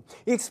soul.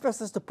 He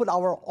expects us to put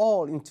our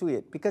all into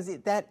it, because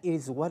that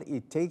is what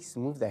it takes to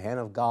move the hand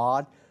of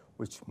God,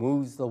 which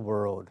moves the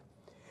world.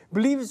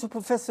 Believers who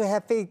profess to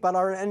have faith but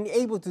are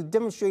unable to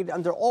demonstrate it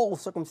under all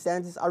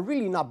circumstances are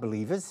really not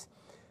believers.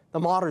 The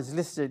martyrs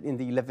listed in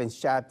the 11th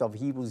chapter of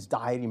Hebrews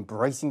died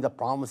embracing the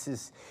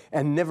promises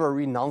and never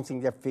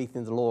renouncing their faith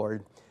in the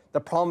Lord.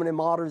 The prominent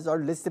martyrs are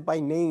listed by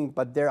name,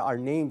 but there are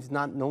names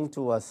not known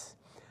to us.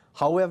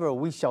 However,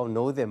 we shall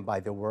know them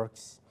by their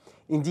works.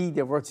 Indeed,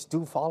 their works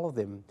do follow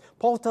them.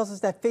 Paul tells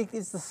us that faith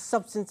is the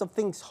substance of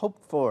things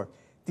hoped for,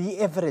 the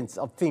evidence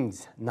of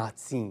things not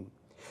seen.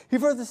 He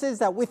further says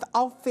that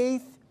without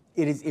faith,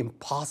 it is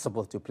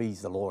impossible to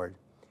please the Lord.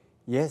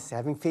 Yes,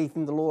 having faith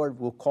in the Lord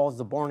will cause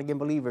the born-again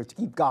believer to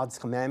keep God's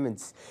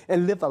commandments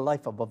and live a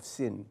life above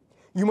sin.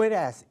 You might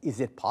ask, is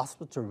it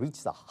possible to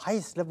reach the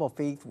highest level of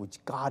faith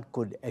which God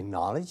could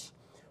acknowledge?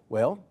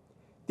 Well,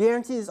 the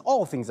answer is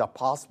all things are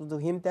possible to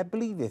him that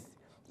believeth,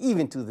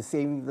 even to the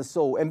saving of the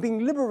soul, and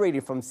being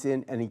liberated from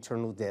sin and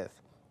eternal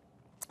death.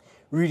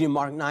 Reading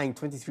Mark 9,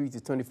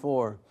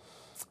 23-24,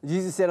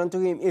 Jesus said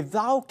unto him, if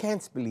thou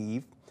canst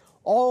believe,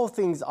 all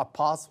things are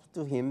possible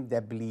to him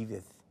that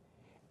believeth.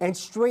 And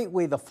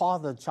straightway the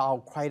father of the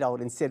child cried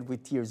out and said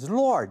with tears,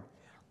 Lord,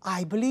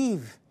 I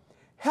believe.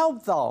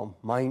 Help thou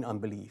mine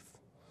unbelief.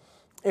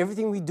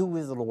 Everything we do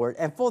with the Lord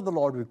and for the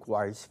Lord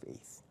requires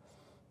faith.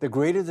 The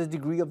greater the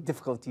degree of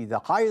difficulty, the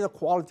higher the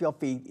quality of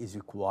faith is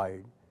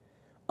required.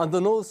 Under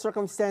no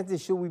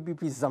circumstances should we be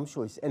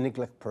presumptuous and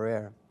neglect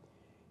prayer.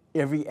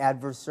 Every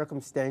adverse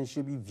circumstance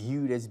should be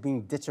viewed as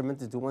being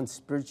detrimental to one's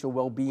spiritual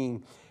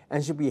well-being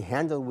and should be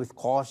handled with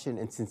caution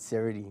and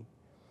sincerity.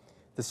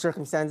 The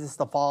circumstances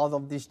the father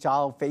of this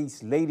child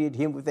faced laden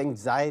him with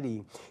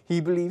anxiety.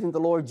 He believed in the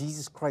Lord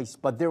Jesus Christ,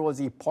 but there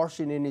was a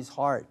portion in his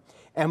heart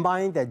and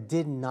mind that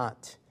did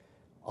not.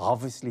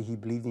 Obviously, he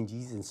believed in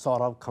Jesus and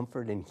sought out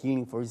comfort and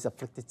healing for his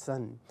afflicted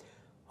son.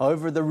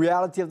 However, the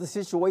reality of the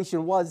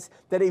situation was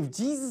that if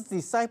Jesus'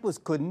 disciples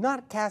could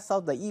not cast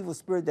out the evil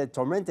spirit that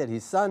tormented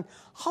his son,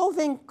 how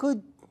then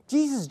could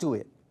Jesus do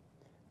it?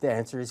 The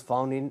answer is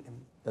found in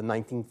the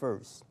 19th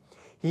verse.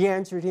 He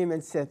answered him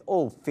and said,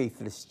 O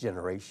faithless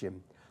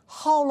generation,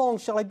 how long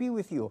shall I be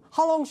with you?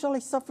 How long shall I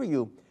suffer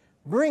you?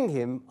 Bring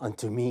him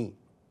unto me.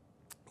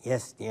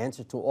 Yes, the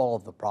answer to all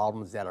of the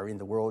problems that are in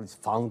the world is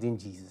found in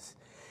Jesus.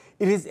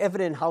 It is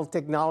evident how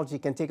technology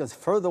can take us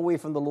further away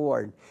from the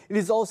Lord. It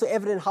is also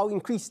evident how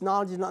increased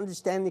knowledge and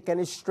understanding can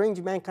estrange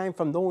mankind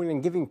from knowing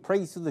and giving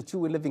praise to the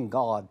true and living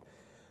God.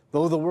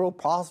 Though the world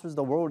prospers,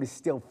 the world is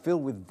still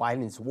filled with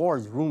violence,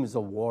 wars, rumors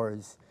of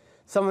wars.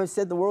 Some have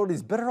said the world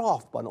is better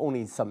off, but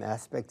only in some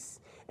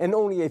aspects, and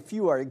only a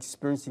few are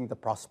experiencing the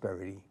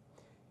prosperity.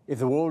 If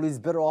the world is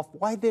better off,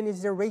 why then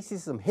is there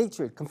racism,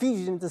 hatred,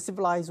 confusion in the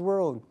civilized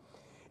world?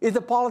 If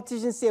the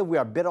politicians say we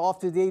are better off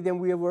today than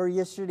we were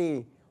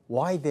yesterday,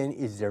 why then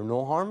is there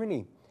no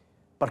harmony?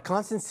 But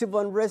constant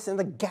civil unrest and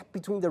the gap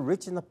between the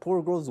rich and the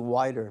poor grows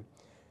wider.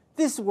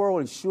 This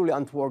world is surely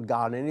untoward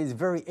God, and it is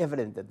very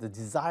evident that the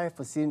desire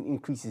for sin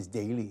increases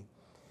daily.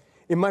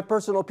 In my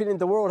personal opinion,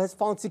 the world has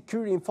found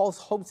security in false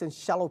hopes and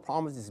shallow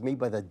promises made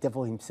by the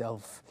devil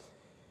himself.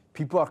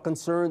 People are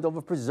concerned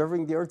over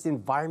preserving the earth's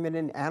environment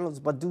and animals,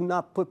 but do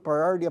not put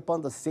priority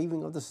upon the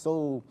saving of the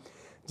soul.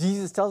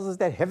 Jesus tells us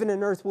that heaven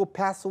and earth will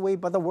pass away,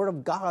 but the word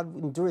of God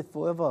endureth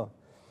forever.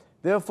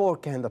 Therefore,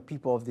 can the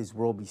people of this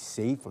world be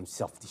saved from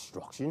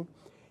self-destruction?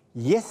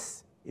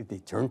 Yes, if they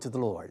turn to the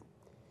Lord.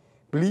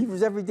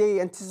 Believers every day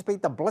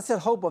anticipate the blessed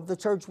hope of the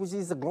church, which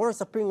is the glorious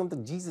appearing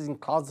of Jesus in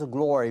clouds of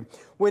glory.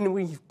 When he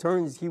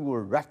returns, he will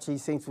rapture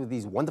his saints with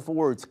these wonderful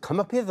words, "Come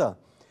up hither."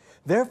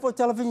 Therefore,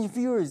 television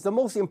viewers, the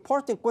most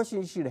important question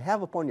you should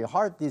have upon your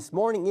heart this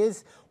morning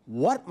is,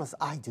 what must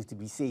I do to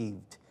be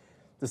saved?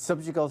 The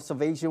subject of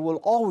salvation will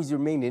always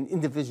remain an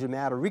individual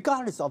matter,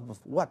 regardless of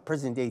what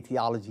present-day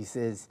theology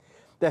says,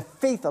 that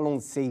faith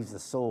alone saves the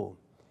soul.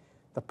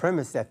 The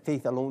premise that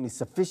faith alone is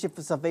sufficient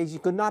for salvation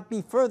could not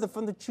be further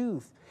from the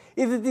truth.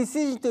 If the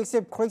decision to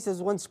accept Christ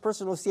as one's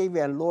personal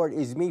Savior and Lord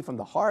is made from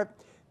the heart,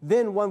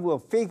 then one will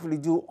faithfully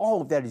do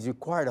all that is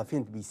required of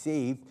him to be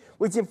saved,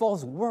 which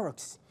involves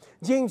works.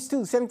 James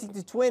 2,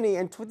 17-20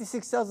 and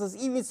 26 tells us,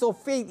 even so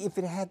faith, if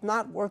it had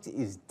not worked,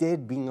 is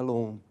dead being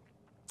alone.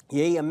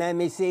 Yea, a man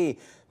may say,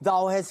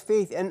 thou hast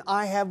faith, and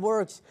I have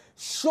works.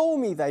 Show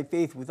me thy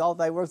faith without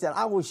thy works, and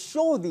I will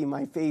show thee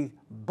my faith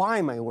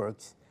by my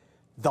works.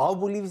 Thou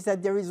believest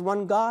that there is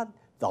one God?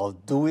 Thou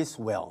doest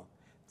well.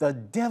 The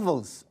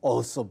devils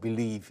also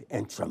believe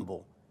and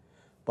tremble.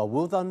 But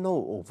wilt thou know,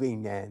 O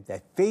vain man,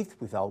 that faith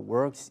without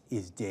works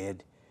is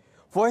dead?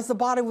 For as the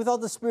body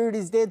without the spirit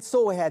is dead,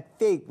 so had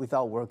faith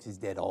without works is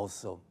dead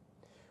also.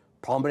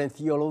 Prominent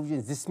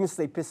theologians dismiss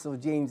the Epistle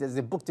of James as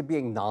a book to be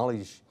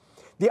acknowledged.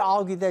 They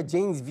argue that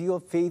James' view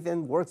of faith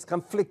and works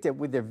conflicted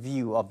with their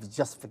view of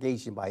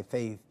justification by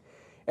faith.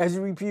 As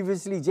we read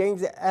previously,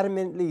 James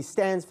adamantly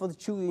stands for the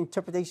true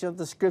interpretation of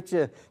the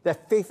Scripture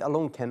that faith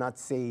alone cannot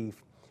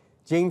save.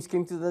 James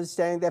came to the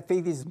understanding that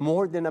faith is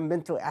more than a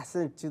mental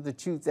assent to the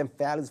truths and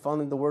values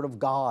found in the Word of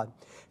God.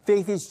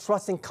 Faith is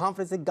trust and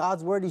confidence that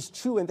God's Word is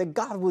true and that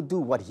God will do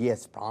what He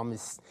has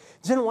promised.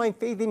 Genuine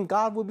faith in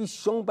God will be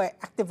shown by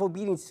active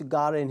obedience to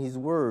God and His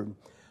Word.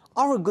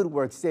 Our good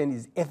works, then,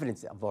 is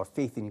evidence of our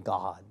faith in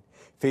God.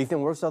 Faith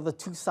and works are the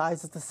two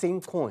sides of the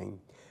same coin.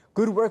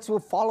 Good works will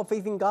follow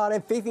faith in God,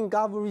 and faith in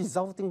God will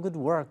result in good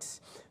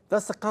works.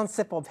 Thus, the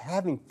concept of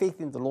having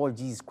faith in the Lord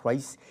Jesus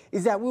Christ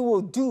is that we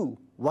will do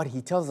what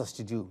He tells us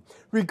to do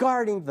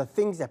regarding the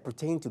things that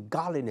pertain to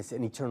godliness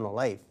and eternal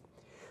life.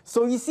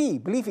 So you see,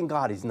 belief in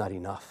God is not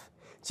enough.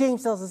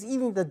 James tells us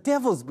even the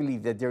devils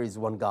believe that there is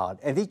one God,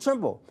 and they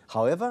tremble.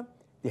 However,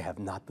 they have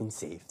not been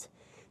saved.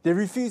 They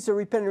refuse to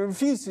repent and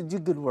refuse to do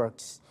good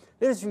works.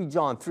 Let us read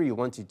John 3,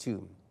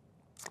 1-2.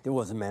 There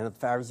was a man of the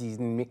Pharisees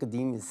named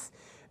Nicodemus,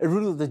 a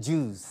ruler of the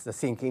Jews. The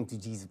same came to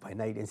Jesus by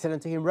night and said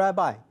unto him,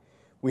 Rabbi,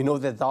 we know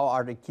that thou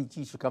art a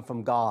teacher come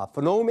from God,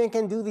 for no man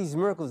can do these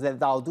miracles that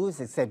thou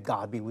doest except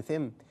God be with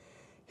him.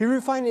 Here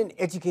we find an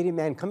educated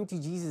man coming to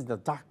Jesus in the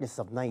darkness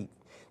of night.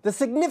 The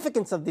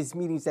significance of this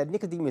meeting is that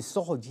Nicodemus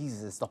saw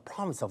Jesus, the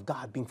promise of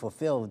God being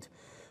fulfilled.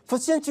 For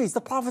centuries, the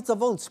prophets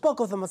of old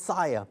spoke of the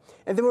Messiah,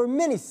 and there were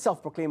many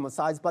self-proclaimed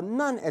Messiahs, but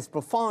none as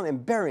profound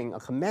and bearing a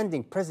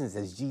commanding presence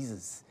as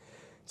Jesus.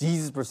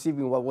 Jesus,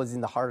 perceiving what was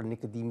in the heart of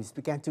Nicodemus,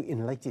 began to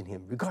enlighten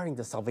him regarding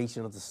the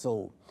salvation of the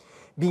soul.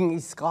 Being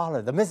a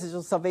scholar, the message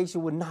of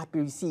salvation would not be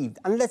received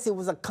unless it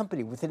was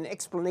accompanied with an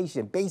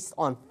explanation based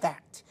on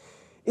fact.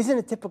 Isn't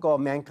it typical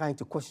of mankind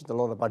to question the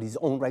Lord about his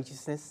own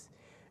righteousness?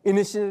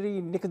 Initially,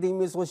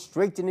 Nicodemus was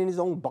straightened in his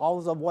own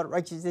bowels of what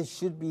righteousness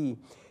should be.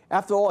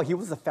 After all, he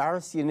was a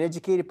Pharisee, an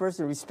educated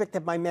person,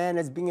 respected by man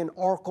as being an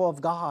oracle of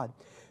God.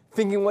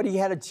 Thinking what he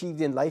had achieved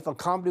in life,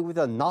 accompanied with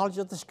a knowledge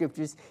of the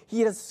Scriptures,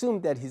 he had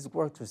assumed that his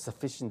works were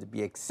sufficient to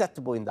be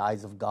acceptable in the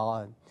eyes of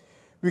God.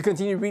 We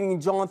continue reading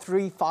in John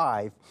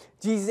 3:5.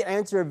 Jesus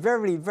answered,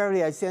 Verily,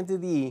 verily, I say unto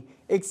thee,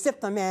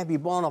 except a man be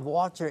born of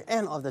water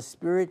and of the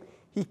Spirit,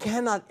 he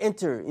cannot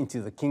enter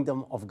into the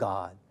kingdom of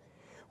God.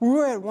 We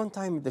were at one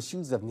time in the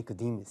shoes of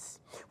Nicodemus.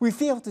 We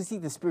fail to see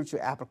the spiritual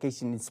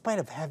application in spite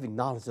of having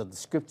knowledge of the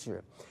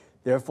Scripture.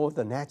 Therefore,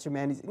 the natural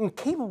man is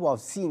incapable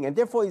of seeing and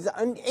therefore is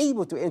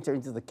unable to enter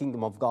into the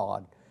kingdom of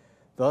God.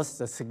 Thus,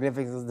 the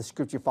significance of the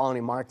Scripture found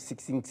in Mark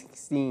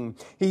 16:16.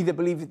 He that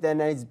believeth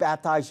and is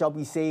baptized shall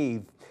be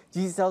saved.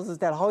 Jesus tells us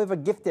that however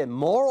gifted,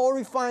 moral, or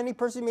refined a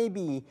person may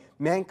be,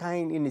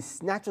 mankind in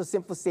its natural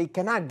sinful state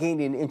cannot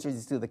gain an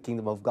entrance into the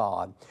kingdom of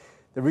God.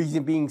 The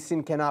reason being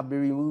sin cannot be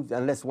removed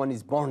unless one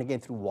is born again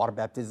through water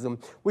baptism,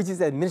 which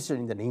is administered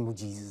in the name of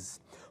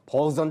Jesus.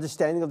 Paul's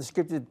understanding of the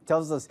Scripture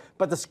tells us,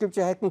 but the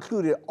Scripture had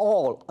concluded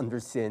all under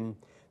sin,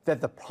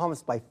 that the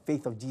promise by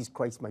faith of Jesus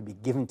Christ might be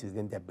given to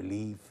them that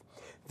believe.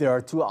 There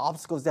are two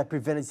obstacles that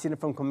prevented sinner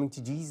from coming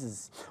to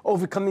Jesus.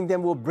 Overcoming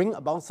them will bring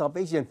about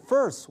salvation.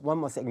 First, one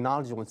must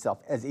acknowledge oneself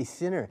as a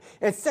sinner.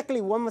 And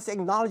secondly, one must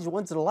acknowledge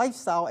one's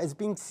lifestyle as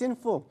being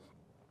sinful.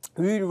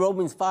 We read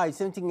Romans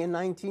 5:17 and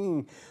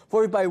 19.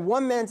 For if by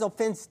one man's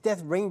offense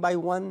death reigned by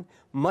one,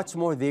 much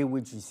more they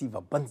which receive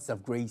abundance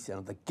of grace and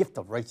of the gift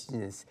of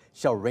righteousness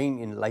shall reign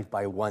in life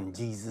by one,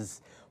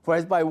 Jesus. For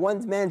as by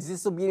one man's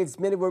disobedience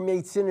many were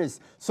made sinners,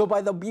 so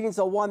by the obedience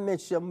of one man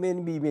shall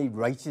many be made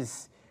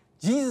righteous.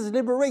 Jesus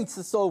liberates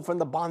the soul from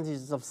the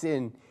bondages of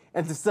sin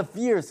and the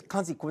severe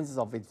consequences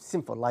of a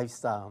sinful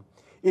lifestyle.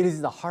 It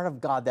is the heart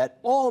of God that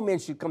all men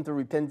should come to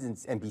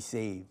repentance and be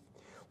saved.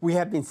 We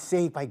have been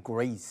saved by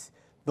grace,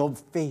 though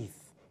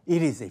faith.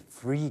 It is a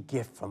free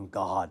gift from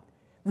God.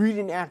 Read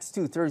in Acts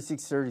 2,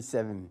 36,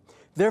 37.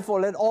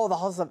 Therefore, let all the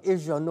house of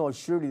Israel know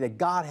assuredly that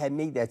God had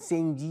made that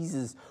same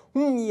Jesus,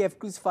 whom ye have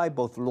crucified,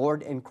 both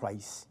Lord and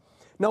Christ.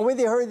 Now, when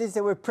they heard this,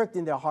 they were pricked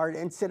in their heart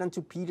and said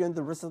unto Peter and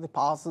the rest of the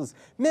apostles,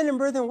 Men and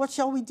brethren, what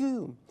shall we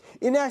do?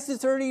 In Acts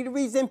 30, it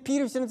reads, Then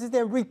Peter said unto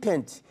them,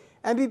 Repent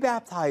and be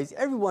baptized,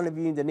 every one of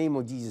you, in the name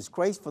of Jesus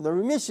Christ, for the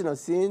remission of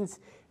sins,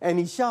 and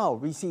he shall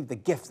receive the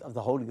gift of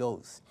the Holy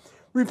Ghost.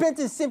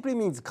 Repentance simply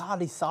means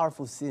godly,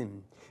 sorrowful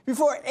sin.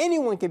 Before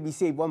anyone can be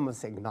saved, one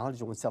must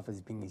acknowledge oneself as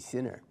being a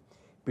sinner.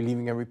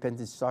 Believing and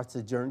repentance starts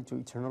a journey to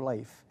eternal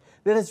life.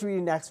 Let us read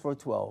in Acts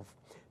 4:12.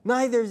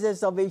 Neither is there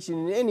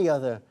salvation in any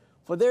other,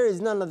 for there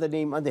is none other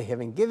name under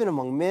heaven given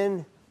among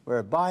men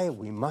whereby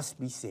we must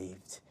be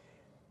saved.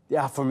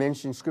 The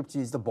aforementioned scripture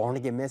is the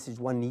born-again message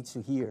one needs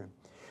to hear.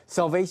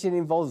 Salvation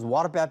involves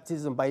water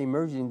baptism by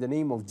immersion in the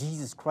name of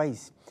Jesus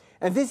Christ.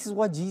 And this is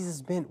what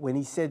Jesus meant when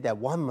he said that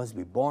one must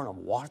be born of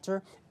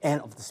water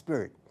and of the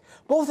Spirit.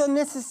 Both are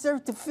necessary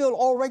to fulfill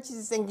all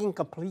righteousness and gain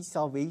complete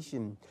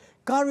salvation.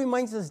 God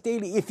reminds us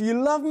daily, if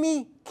you love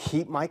me,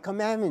 keep my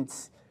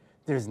commandments.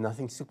 There is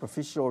nothing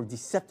superficial or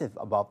deceptive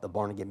about the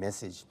born-again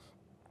message.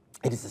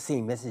 It is the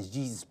same message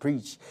Jesus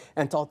preached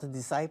and taught the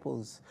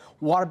disciples.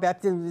 Water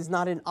baptism is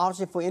not an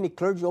option for any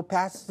clergy or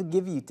pastor to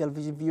give you,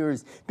 television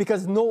viewers,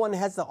 because no one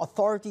has the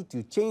authority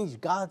to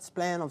change God's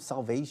plan of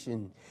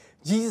salvation.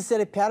 Jesus set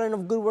a pattern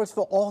of good works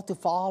for all to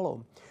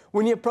follow.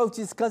 When he approached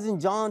his cousin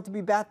John to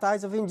be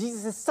baptized of him,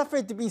 Jesus said, Suffer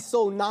it to be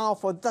so now,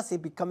 for thus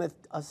it becometh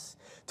us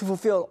to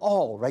fulfill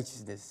all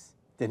righteousness.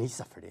 Then he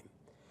suffered him.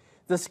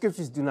 The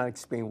scriptures do not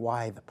explain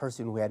why the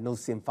person who had no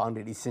sin found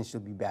it essential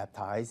to be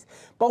baptized,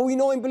 but we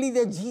know and believe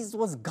that Jesus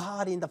was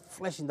God in the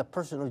flesh in the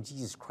person of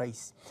Jesus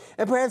Christ.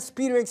 And perhaps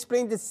Peter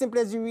explained it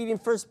simply as we read in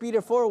 1 Peter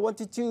 4,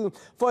 1-2,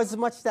 For as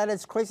much that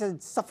as Christ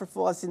has suffered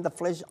for us in the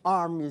flesh,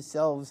 arm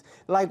yourselves.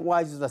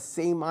 Likewise with the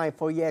same mind,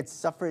 for he had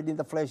suffered in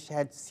the flesh,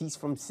 had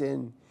ceased from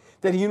sin,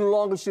 that he no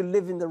longer should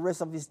live in the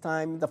rest of his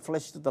time in the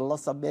flesh to the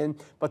lust of men,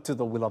 but to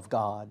the will of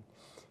God.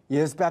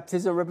 Yes,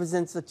 baptism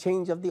represents the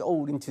change of the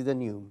old into the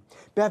new.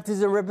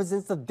 Baptism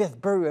represents the death,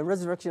 burial, and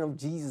resurrection of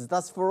Jesus.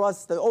 Thus, for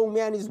us, the old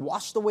man is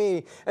washed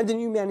away, and the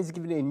new man is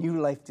given a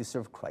new life to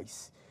serve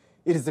Christ.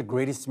 It is the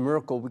greatest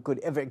miracle we could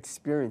ever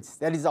experience.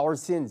 That is, our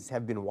sins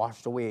have been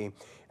washed away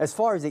as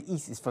far as the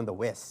east is from the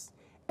west,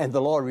 and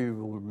the Lord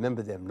will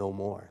remember them no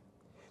more.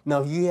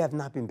 Now, if you have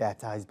not been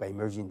baptized by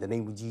immersion in the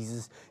name of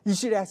Jesus, you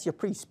should ask your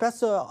priest,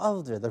 pastor, or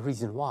elder the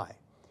reason why.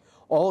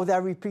 All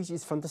that we preach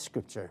is from the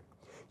scripture.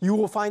 You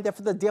will find that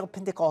for the day of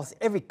Pentecost,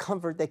 every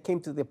convert that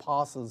came to the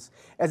apostles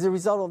as a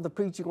result of the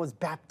preaching was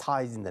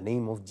baptized in the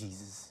name of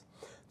Jesus.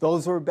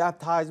 Those who were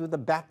baptized with the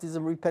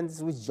baptism of repentance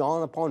which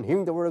John, upon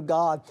hearing the word of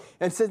God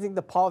and sensing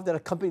the power that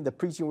accompanied the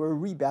preaching, were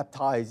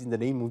rebaptized in the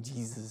name of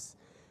Jesus.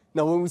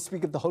 Now, when we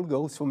speak of the Holy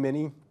Ghost, for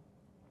many,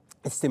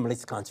 it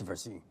stimulates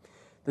controversy.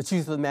 The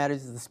truth of the matter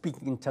is that the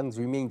speaking in tongues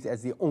remains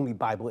as the only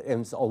Bible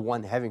evidence of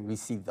one having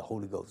received the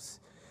Holy Ghost.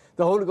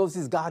 The Holy Ghost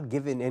is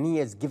God-given, and he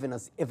has given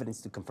us evidence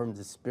to confirm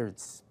the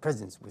Spirit's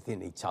presence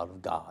within a child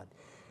of God.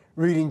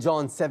 Reading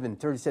John 7,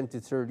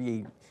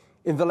 37-38,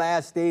 In the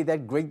last day,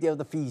 that great day of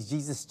the feast,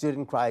 Jesus stood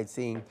and cried,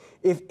 saying,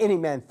 If any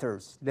man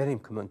thirst, let him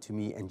come unto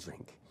me and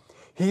drink.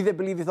 He that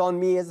believeth on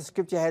me, as the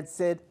scripture had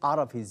said, out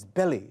of his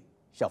belly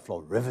shall flow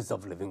rivers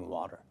of living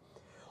water.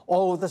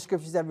 All the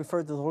scriptures that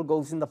refer to the Holy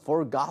Ghost in the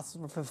four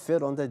Gospels were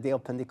fulfilled on the day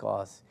of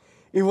Pentecost.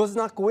 It was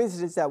not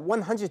coincidence that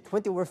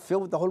 120 were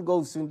filled with the Holy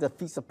Ghost during the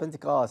Feast of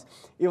Pentecost.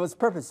 It was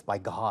purposed by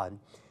God.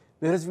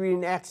 Let us read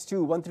in Acts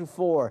 2,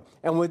 1-4.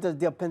 And when the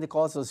day of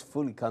Pentecost was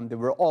fully come, they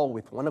were all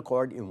with one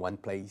accord in one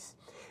place.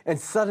 And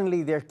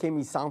suddenly there came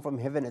a sound from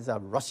heaven as a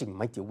rushing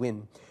mighty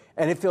wind,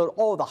 and it filled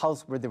all the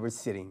house where they were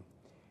sitting.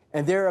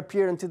 And there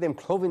appeared unto them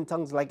cloven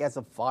tongues like as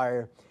of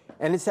fire,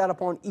 and it sat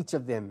upon each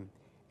of them.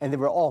 And they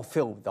were all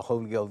filled with the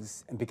Holy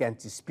Ghost, and began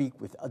to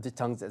speak with other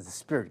tongues as the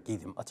Spirit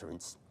gave them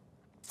utterance.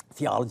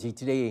 Theology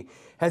today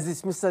has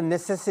dismissed the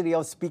necessity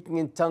of speaking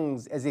in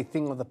tongues as a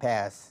thing of the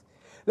past.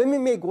 Let me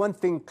make one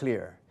thing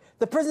clear.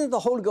 The presence of the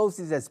Holy Ghost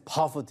is as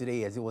powerful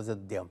today as it was at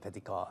the day of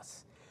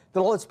Pentecost.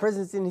 The Lord's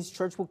presence in his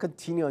church will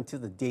continue until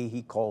the day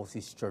he calls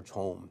his church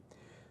home.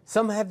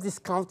 Some have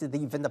discounted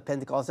the event of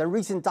Pentecost, and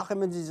recent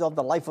documentaries of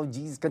the life of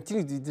Jesus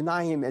continue to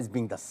deny him as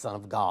being the Son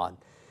of God.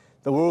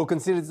 The world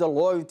considers the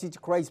loyalty to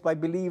Christ by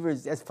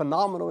believers as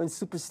phenomenal and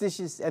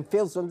superstitious and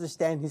fails to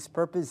understand his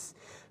purpose.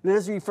 Let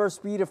us read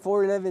 1 Peter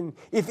 4:11.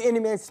 If any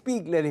man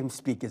speak, let him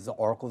speak as the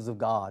oracles of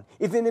God.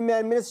 If any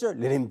man minister,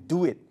 let him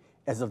do it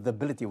as of the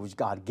ability which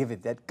God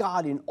giveth, that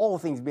God in all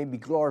things may be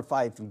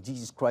glorified through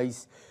Jesus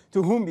Christ,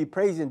 to whom be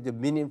praise and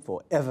dominion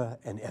forever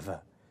and ever.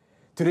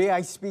 Today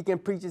I speak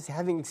and preach as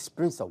having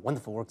experienced the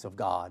wonderful works of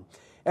God.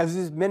 As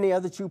with many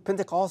other true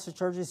Pentecostal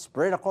churches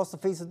spread across the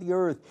face of the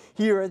earth,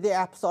 here at the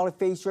Apostolic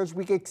Faith Church,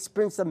 we can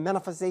experience the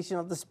manifestation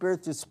of the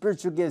Spirit through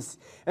spiritual gifts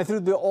and through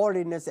the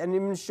ordinance and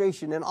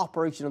administration and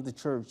operation of the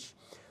church.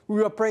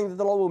 We are praying that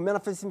the Lord will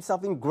manifest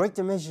himself in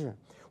greater measure.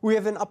 We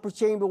have an upper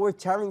chamber where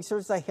tarrying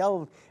services are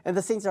held and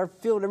the saints are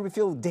filled and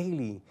refilled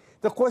daily.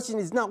 The question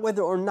is not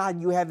whether or not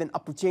you have an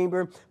upper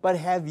chamber, but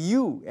have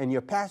you and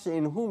your pastor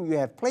in whom you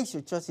have placed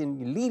your trust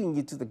in leading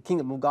you to the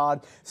kingdom of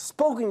God,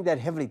 spoken in that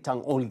heavenly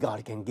tongue only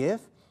God can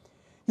give?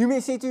 You may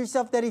say to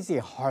yourself that is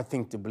a hard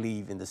thing to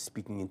believe in the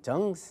speaking in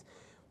tongues.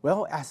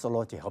 Well, ask the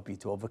Lord to help you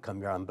to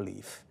overcome your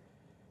unbelief.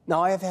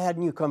 Now, I have had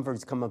new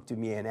converts come up to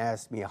me and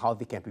ask me how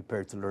they can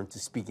prepare to learn to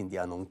speak in the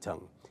unknown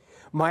tongue.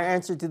 My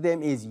answer to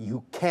them is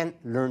you can't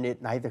learn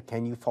it, neither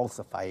can you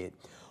falsify it.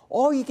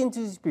 All you can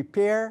do is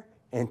prepare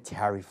and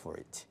tarry for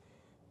it.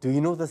 Do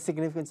you know the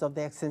significance of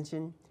the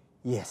ascension?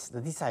 Yes,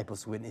 the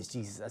disciples witnessed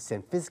Jesus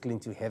ascend physically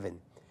into heaven.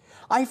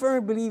 I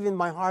firmly believe in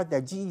my heart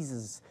that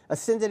Jesus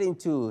ascended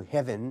into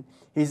heaven.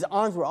 His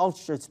arms were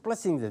outstretched,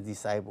 blessing the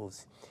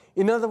disciples.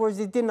 In other words,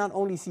 they did not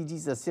only see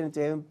Jesus ascend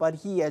into heaven, but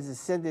he, as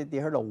ascended, they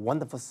heard a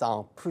wonderful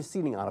sound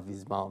proceeding out of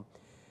his mouth.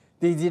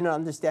 They did not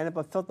understand it,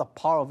 but felt the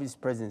power of his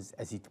presence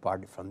as he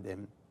departed from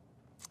them.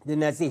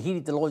 Then as they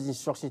heeded the Lord's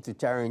instruction to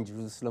tarry in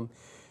Jerusalem,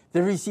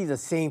 they received the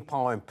same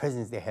power and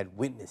presence they had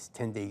witnessed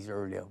 10 days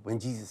earlier when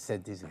Jesus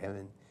ascended to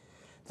heaven.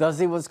 Thus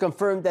it was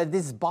confirmed that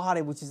this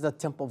body, which is the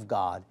temple of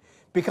God,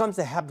 becomes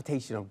the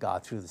habitation of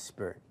God through the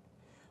Spirit.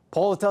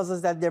 Paul tells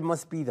us that there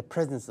must be the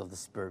presence of the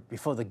Spirit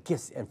before the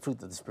gifts and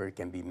fruit of the Spirit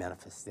can be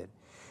manifested.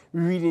 We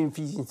read in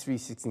Ephesians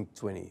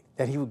 3:16-20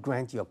 that he would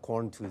grant you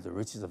according to the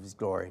riches of his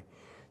glory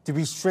to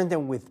be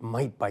strengthened with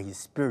might by his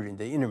Spirit in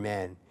the inner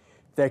man,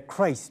 that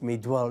Christ may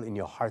dwell in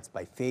your hearts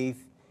by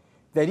faith,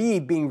 that ye,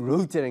 being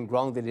rooted and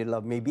grounded in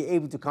love, may be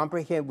able to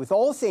comprehend with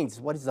all saints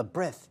what is the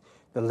breadth,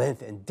 the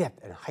length, and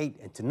depth, and height,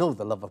 and to know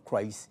the love of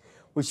Christ,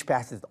 which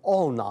passeth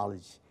all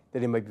knowledge,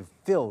 that it may be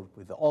filled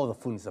with all the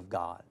fullness of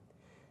God.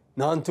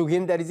 Now unto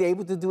him that is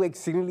able to do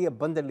exceedingly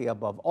abundantly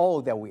above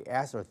all that we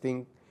ask or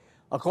think,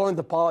 according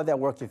to the power that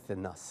worketh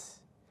in us.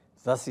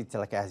 Thusly,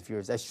 telecast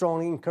viewers, I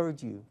strongly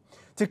encourage you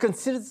to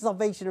consider the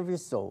salvation of your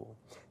soul.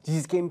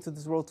 Jesus came to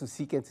this world to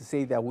seek and to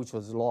save that which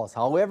was lost.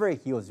 However,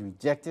 he was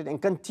rejected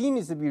and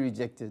continues to be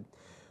rejected.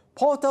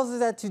 Paul tells us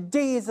that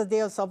today is the day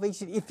of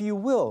salvation if you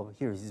will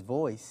hear his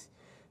voice.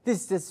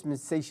 This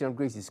dispensation of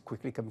grace is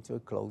quickly coming to a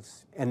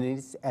close, and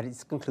at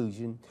its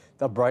conclusion,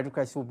 the bride of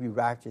Christ will be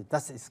raptured,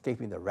 thus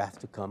escaping the wrath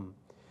to come,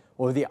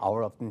 or the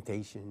hour of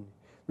temptation.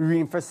 We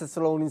read in 1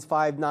 Thessalonians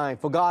 5:9,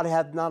 for God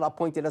hath not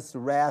appointed us to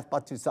wrath,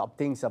 but to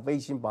obtain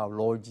salvation by our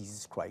Lord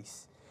Jesus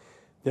Christ.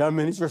 There are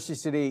many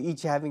churches today,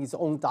 each having its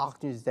own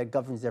doctrines that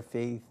governs their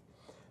faith.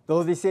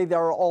 Though they say they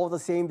are all the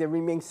same, they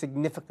remain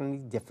significantly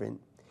different.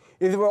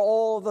 If they were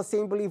all the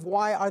same belief,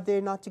 why are they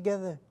not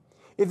together?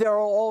 If they are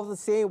all the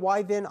same,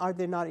 why then are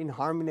they not in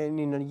harmony and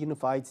in a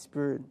unified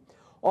spirit?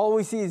 All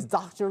we see is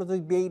doctrinal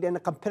debate and a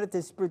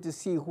competitive spirit to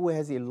see who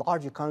has a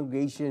larger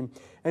congregation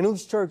and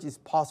whose church is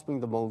prospering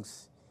the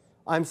most.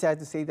 I'm sad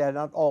to say that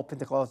not all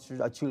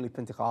Pentecostals are truly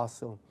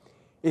Pentecostal.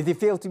 If they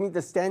fail to meet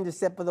the standard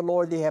set by the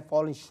Lord, they have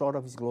fallen short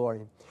of his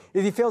glory.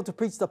 If they fail to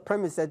preach the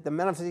premise that the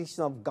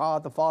manifestation of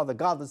God the Father,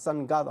 God the Son,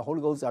 and God the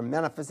Holy Ghost are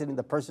manifested in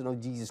the person of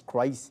Jesus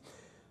Christ,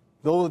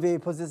 though they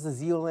possess a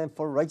zeal and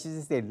for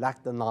righteousness, they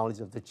lack the knowledge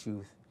of the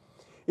truth.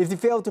 If they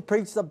fail to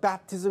preach the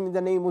baptism in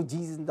the name of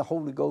Jesus and the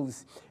Holy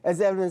Ghost,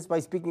 as evidenced by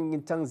speaking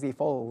in tongues, they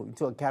fall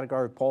into a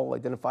category Paul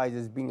identifies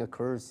as being a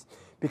curse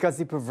because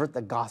they pervert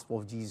the gospel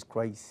of Jesus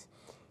Christ.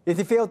 If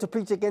they fail to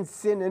preach against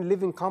sin and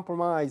live in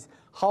compromise,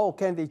 how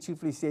can they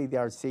truthfully say they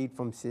are saved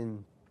from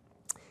sin?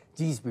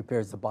 Jesus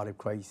prepares the body of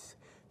Christ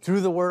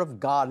through the word of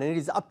God, and it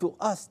is up to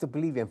us to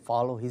believe and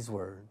follow his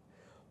word.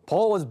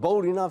 Paul was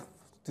bold enough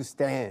to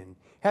stand.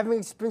 Having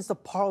experienced the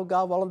power of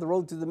God while on the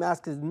road to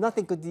Damascus,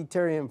 nothing could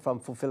deter him from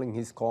fulfilling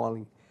his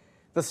calling.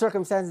 The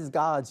circumstances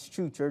God's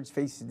true church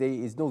faces today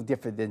is no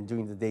different than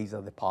during the days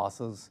of the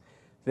apostles.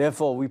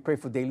 Therefore, we pray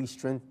for daily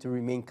strength to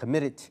remain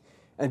committed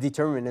and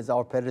determined as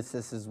our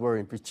predecessors were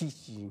in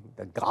preaching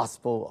the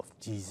gospel of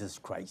Jesus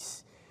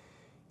Christ.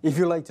 If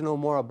you'd like to know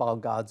more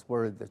about God's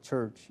Word, the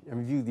church, and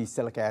review the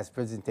telecast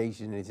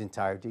presentation in its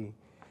entirety,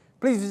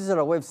 please visit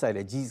our website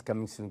at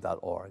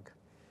jesuscomingsoon.org.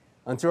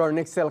 Until our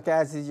next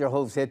telecast, this is your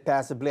host, Head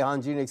Pastor Billy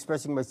Hahn Jr.,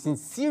 expressing my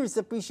sincerest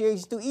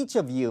appreciation to each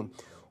of you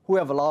who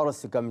have allowed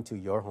us to come into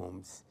your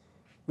homes.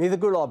 May the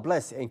good Lord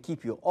bless and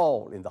keep you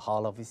all in the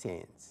hollow of his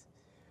hands.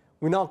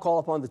 We now call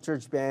upon the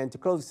church band to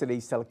close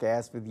today's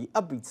telecast with the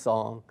upbeat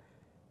song,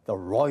 The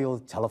Royal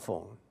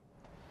Telephone.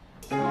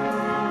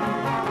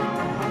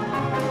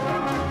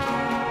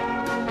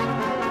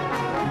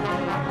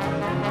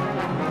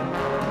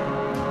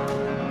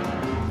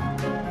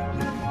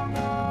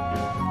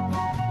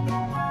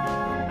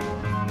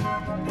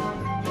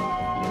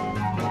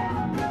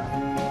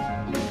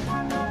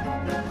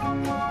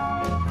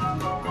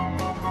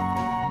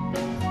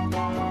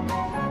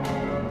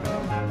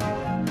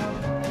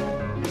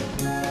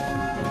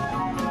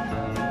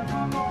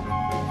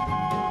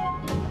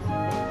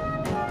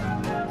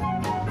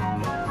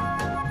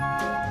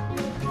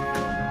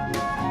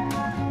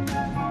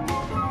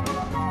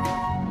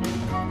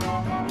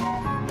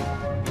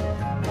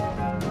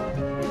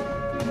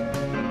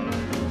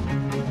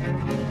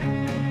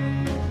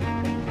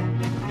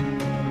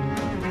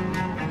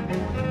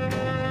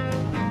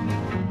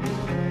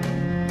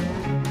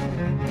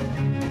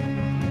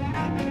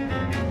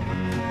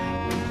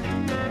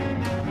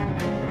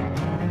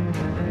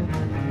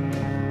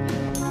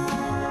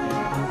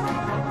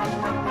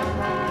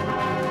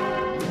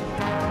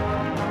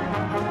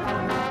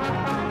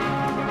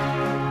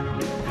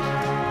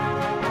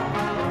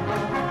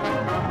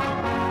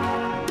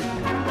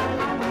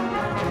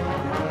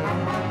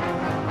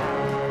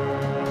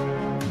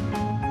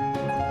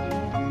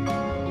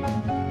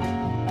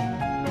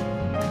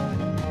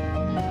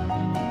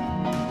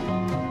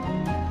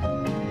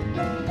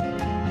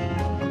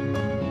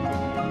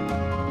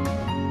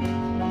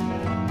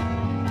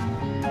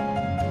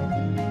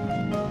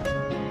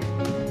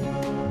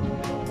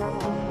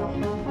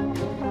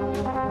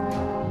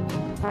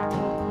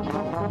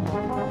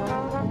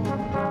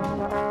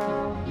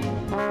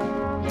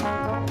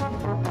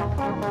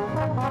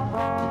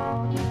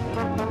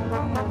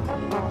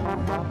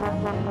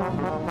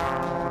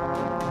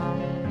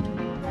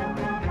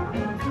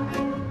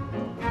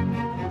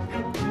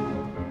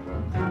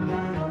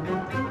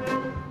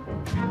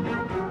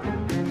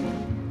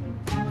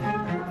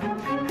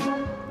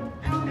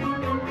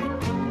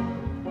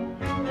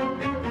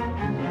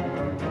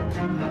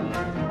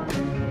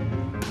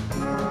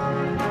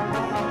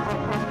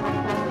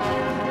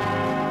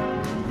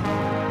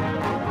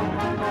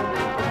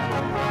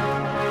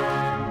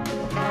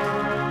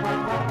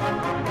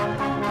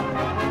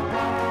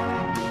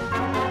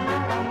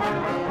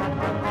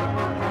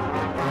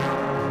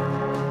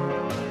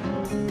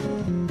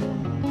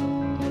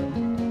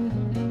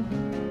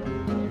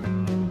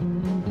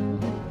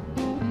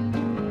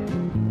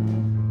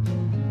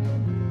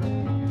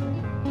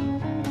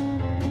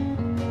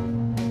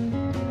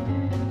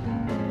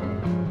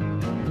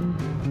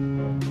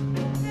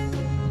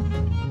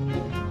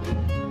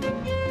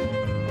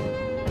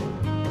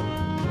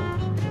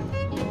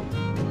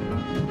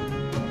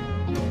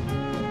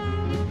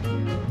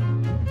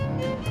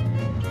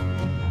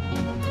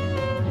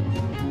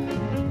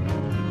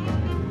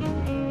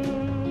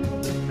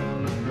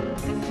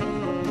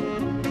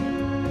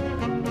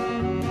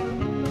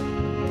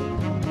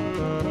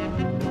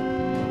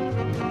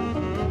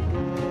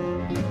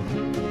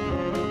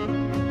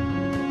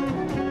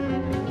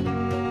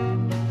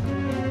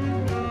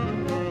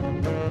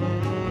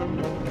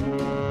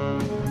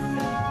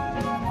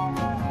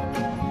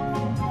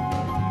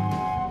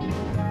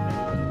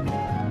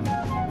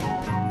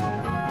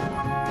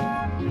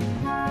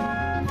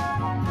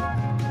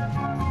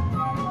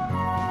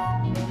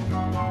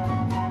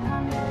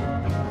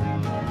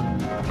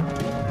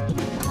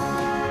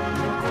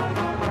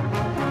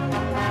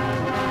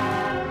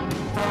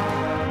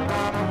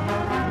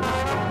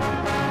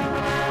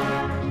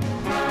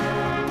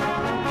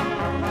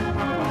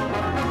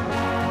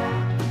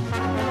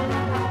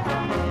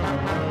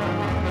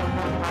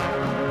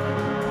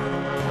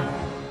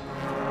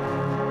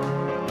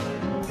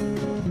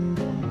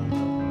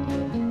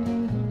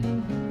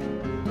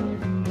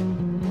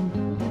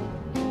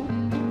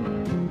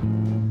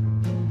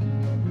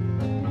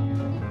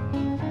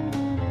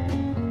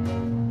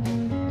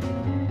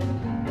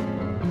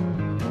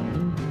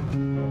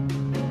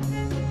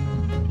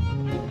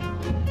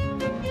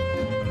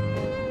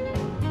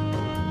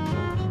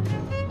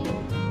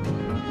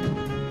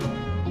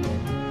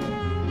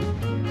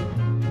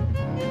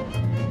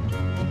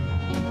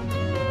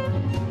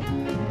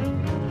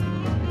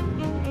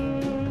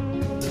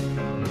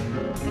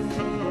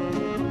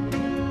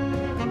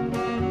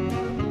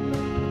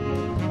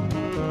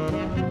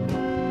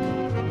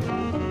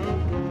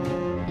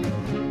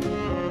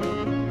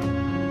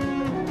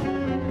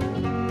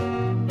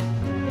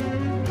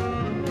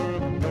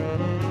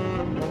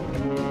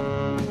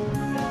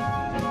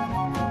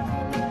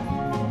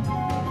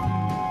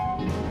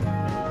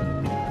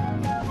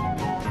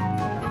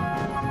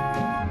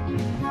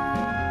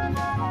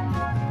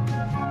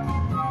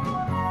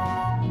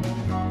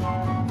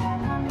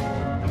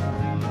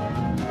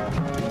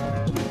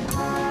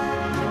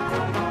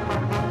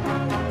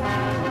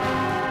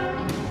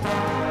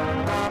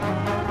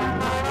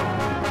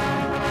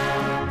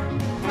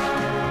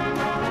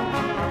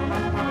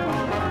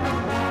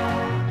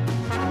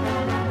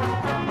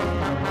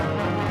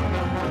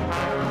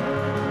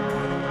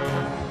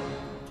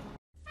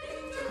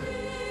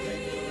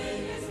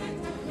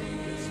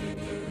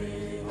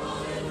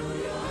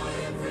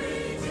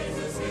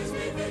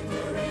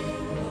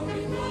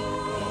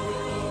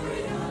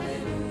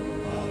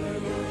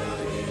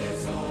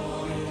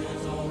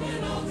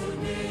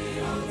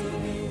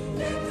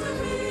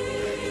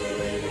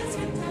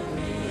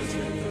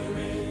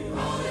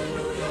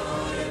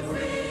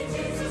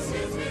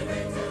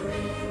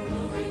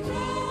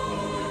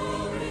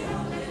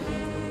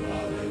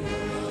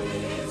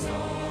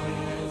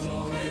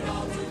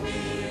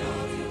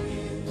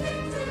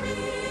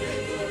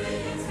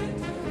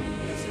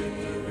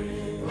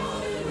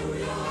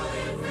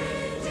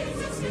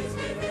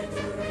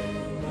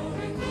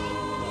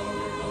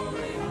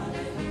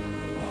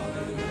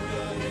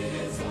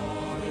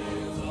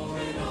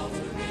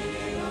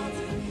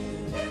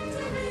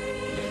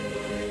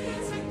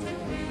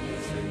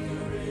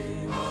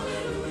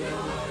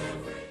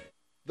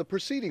 The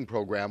preceding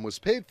program was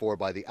paid for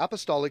by the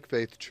Apostolic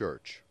Faith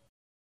Church.